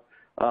about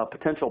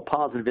potential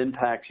positive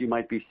impacts you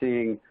might be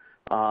seeing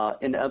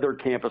in other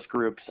campus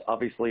groups,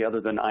 obviously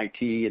other than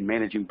IT and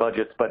managing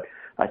budgets. But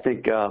I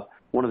think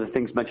one of the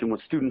things mentioned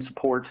was student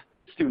support,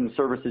 student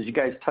services. You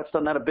guys touched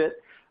on that a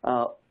bit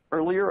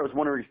earlier. I was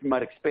wondering if you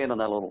might expand on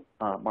that a little,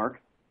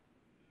 Mark.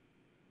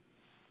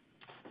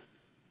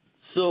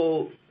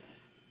 So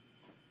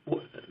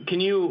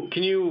can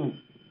you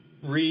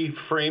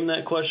reframe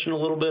that question a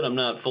little bit? I'm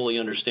not fully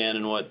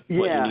understanding what you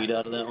need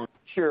out of that one.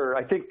 Sure.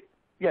 I think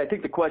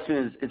the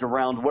question is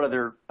around what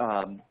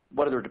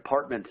other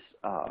departments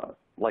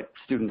like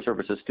student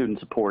services, student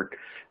support,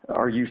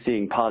 are you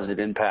seeing positive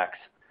impacts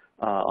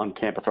on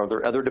campus? Are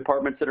there other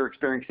departments that are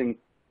experiencing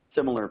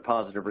similar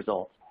positive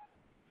results?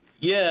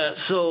 Yeah,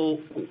 so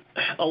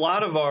a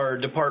lot of our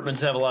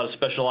departments have a lot of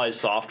specialized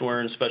software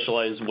and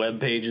specialized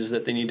web pages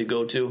that they need to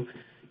go to.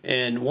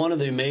 And one of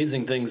the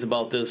amazing things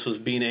about this was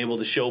being able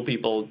to show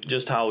people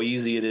just how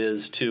easy it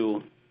is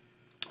to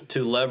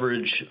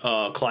leverage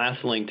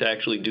ClassLink to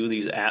actually do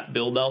these app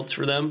build-outs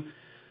for them.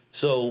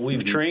 So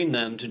we've trained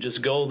them to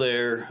just go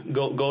there,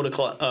 go to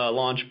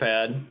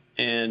Launchpad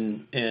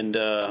and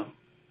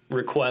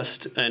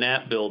request an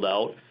app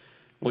build-out,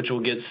 which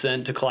will get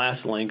sent to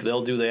ClassLink.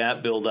 They'll do the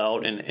app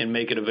build-out and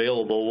make it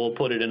available. We'll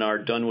put it in our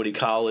Dunwoody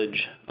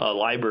College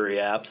library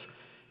apps.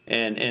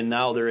 And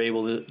now they're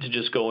able to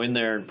just go in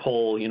there and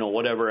pull,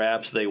 whatever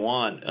apps they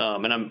want.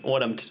 And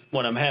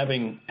what I'm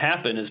having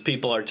happen is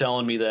people are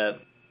telling me that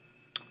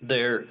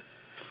they're,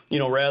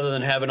 rather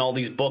than having all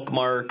these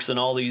bookmarks and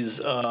all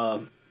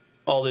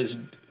this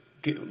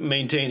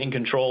maintaining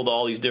control to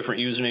all these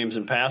different usernames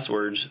and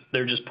passwords,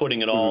 they're just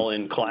putting it all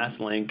in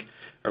ClassLink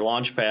or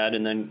Launchpad,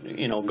 and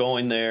then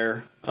going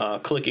there,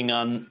 clicking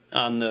on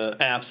the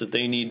apps that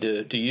they need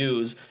to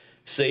use,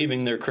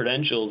 saving their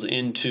credentials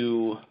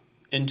into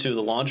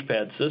the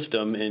Launchpad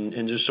system,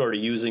 and just sort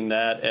of using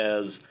that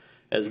as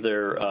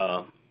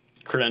their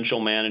credential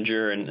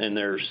manager and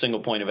their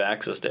single point of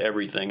access to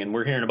everything. And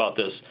we're hearing about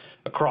this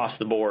across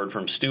the board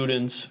from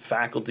students,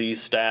 faculty,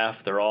 staff.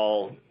 They're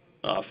all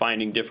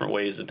finding different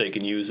ways that they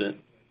can use it.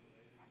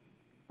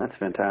 That's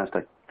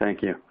fantastic.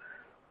 Thank you.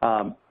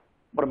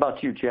 What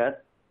about you, Chad?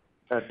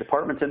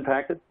 Departments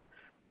impacted?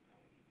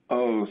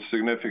 Oh,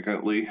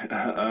 significantly.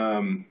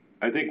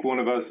 I think one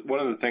of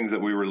the things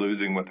that we were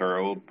losing with our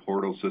old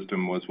portal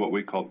system was what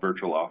we called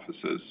virtual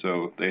offices.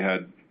 So they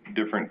had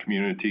different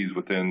communities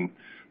within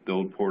the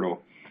old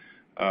portal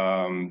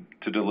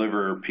to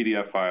deliver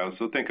PDF files.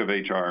 So think of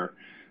HR,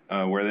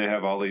 where they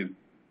have all these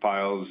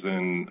files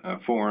and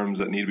forms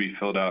that need to be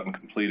filled out and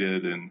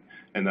completed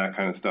and that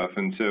kind of stuff.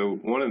 And so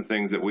one of the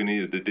things that we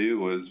needed to do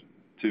was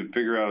to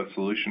figure out a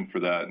solution for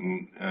that.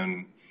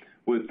 And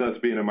with us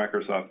being a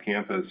Microsoft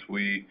campus,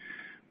 we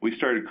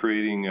started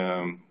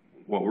creating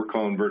what we're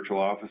calling virtual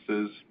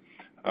offices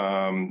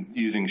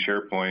using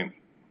SharePoint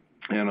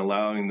and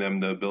allowing them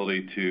the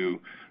ability to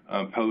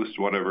post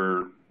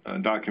whatever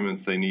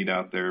documents they need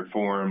out there,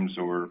 forms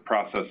or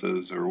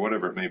processes or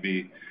whatever it may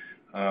be.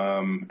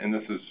 And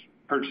this is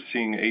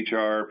purchasing,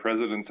 HR,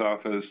 president's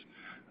office.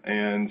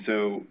 And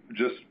so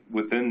just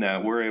within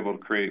that, we're able to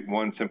create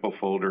one simple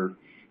folder,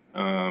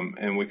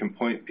 and we can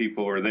point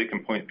people, or they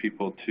can point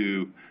people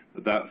to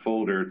that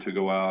folder to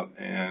go out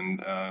and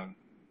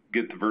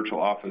get the virtual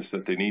office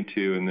that they need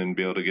to, and then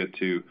be able to get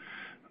to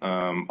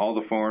all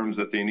the forms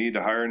that they need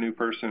to hire a new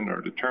person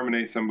or to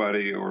terminate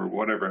somebody or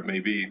whatever it may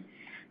be.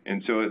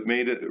 And so it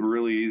made it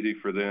really easy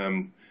for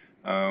them,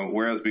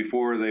 whereas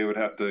before they would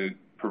have to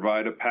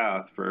provide a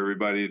path for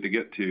everybody to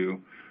get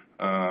to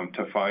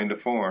find a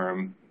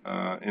form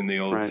in the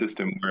old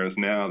system, whereas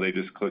now they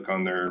just click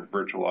on their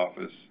virtual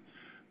office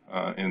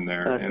in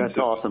there. That's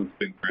awesome.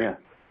 Yeah.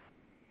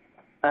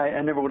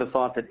 I never would have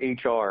thought that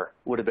HR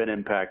would have been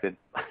impacted.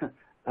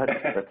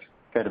 That's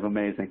kind of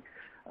amazing.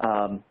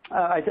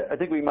 I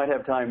think we might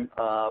have time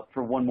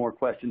for one more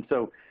question.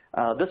 So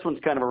this one's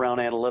kind of around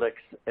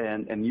analytics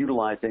and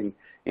utilizing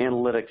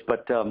analytics,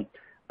 but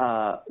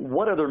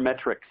what other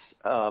metrics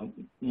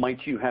might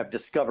you have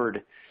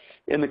discovered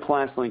in the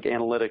ClassLink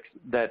analytics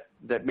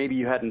that maybe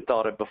you hadn't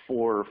thought of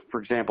before,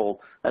 for example,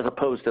 as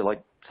opposed to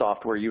like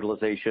software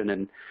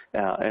utilization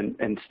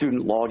and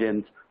student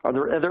logins? Are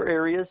there other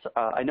areas?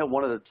 I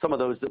know some of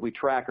those that we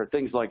track are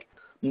things like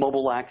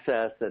mobile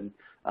access and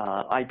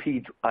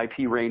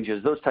IP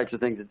ranges, those types of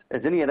things.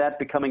 Is any of that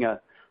becoming a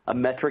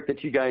metric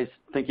that you guys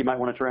think you might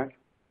want to track?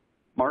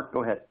 Mark,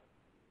 go ahead.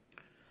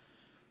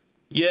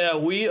 Yeah,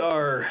 we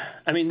are.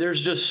 I mean,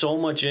 there's just so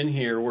much in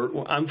here.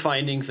 I'm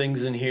finding things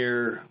in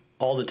here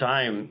all the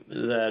time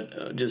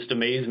that just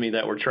amaze me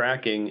that we're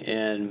tracking,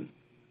 and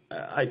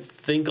I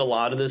think a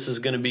lot of this is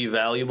going to be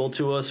valuable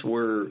to us.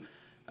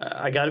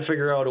 I got to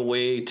figure out a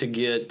way to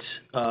get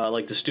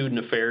like the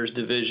Student Affairs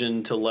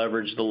Division to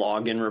leverage the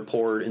login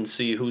report and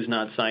see who's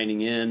not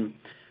signing in.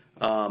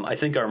 I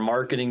think our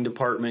marketing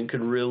department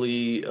could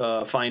really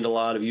find a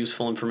lot of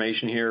useful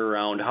information here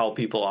around how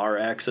people are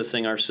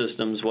accessing our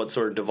systems, what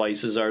sort of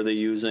devices are they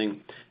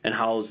using, and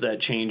how is that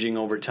changing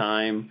over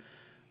time.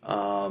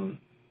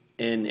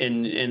 And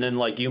then,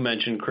 like you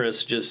mentioned, Chris,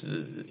 just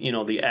the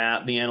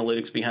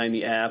analytics behind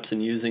the apps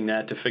and using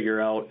that to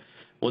figure out,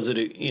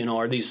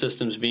 are these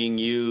systems being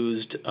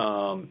used?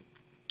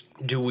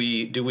 Do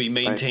we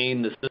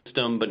maintain the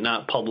system but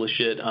not publish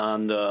it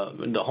on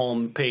the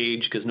home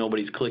page because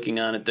nobody's clicking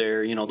on it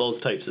there?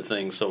 Those types of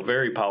things. So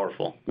very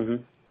powerful.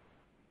 Mm-hmm.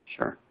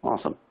 Sure.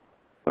 Awesome.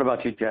 What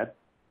about you, Chad?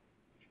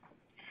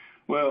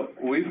 Well,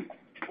 we've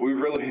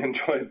really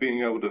enjoyed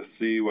being able to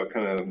see what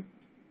kind of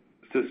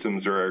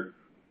systems are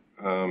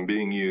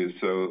being used,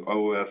 so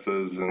OSs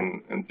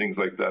and things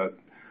like that,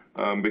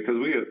 because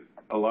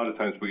a lot of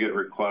times we get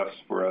requests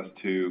for us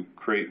to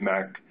create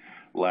Mac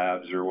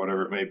labs or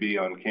whatever it may be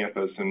on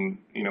campus, and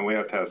we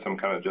have to have some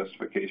kind of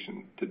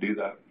justification to do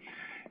that.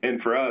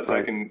 And for us,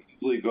 I can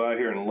really go out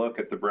here and look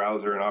at the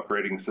browser and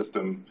operating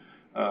system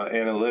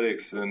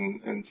analytics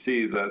and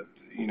see that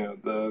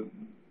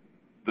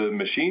the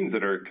machines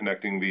that are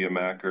connecting via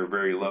Mac are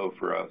very low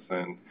for us,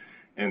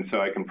 and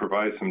so I can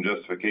provide some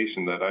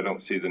justification that I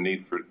don't see the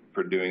need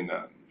for doing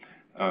that.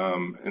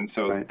 And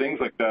so things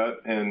like that,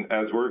 and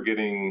as we're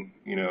getting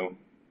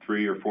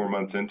 3 or 4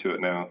 months into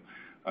it now,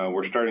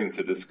 we're starting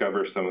to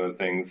discover some of the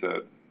things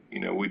that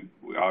we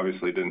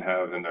obviously didn't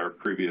have in our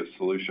previous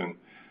solution,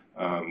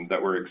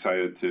 that we're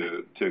excited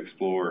to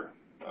explore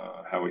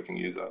how we can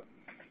use that.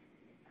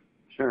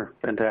 Sure,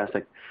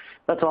 fantastic.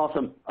 That's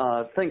awesome.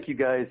 Thank you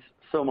guys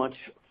so much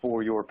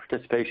for your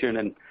participation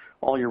and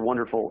all your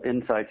wonderful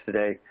insights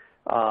today.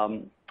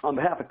 On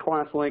behalf of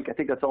ClassLink, I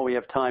think that's all we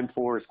have time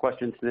for is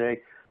questions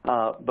today.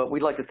 But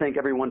we'd like to thank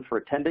everyone for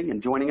attending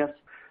and joining us,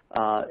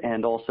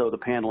 and also the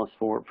panelists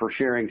for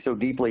sharing so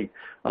deeply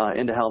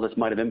into how this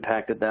might have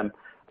impacted them.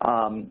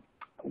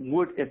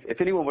 If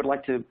anyone would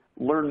like to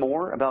learn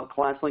more about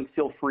ClassLink,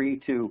 feel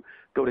free to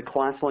go to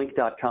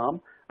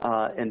classlink.com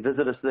and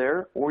visit us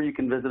there, or you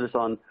can visit us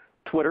on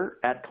Twitter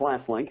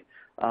 @ClassLink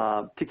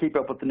to keep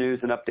up with the news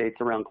and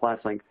updates around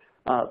ClassLink.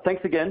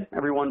 Thanks again,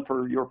 everyone,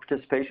 for your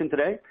participation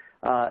today,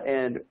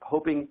 and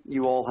hoping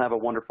you all have a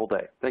wonderful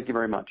day. Thank you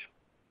very much.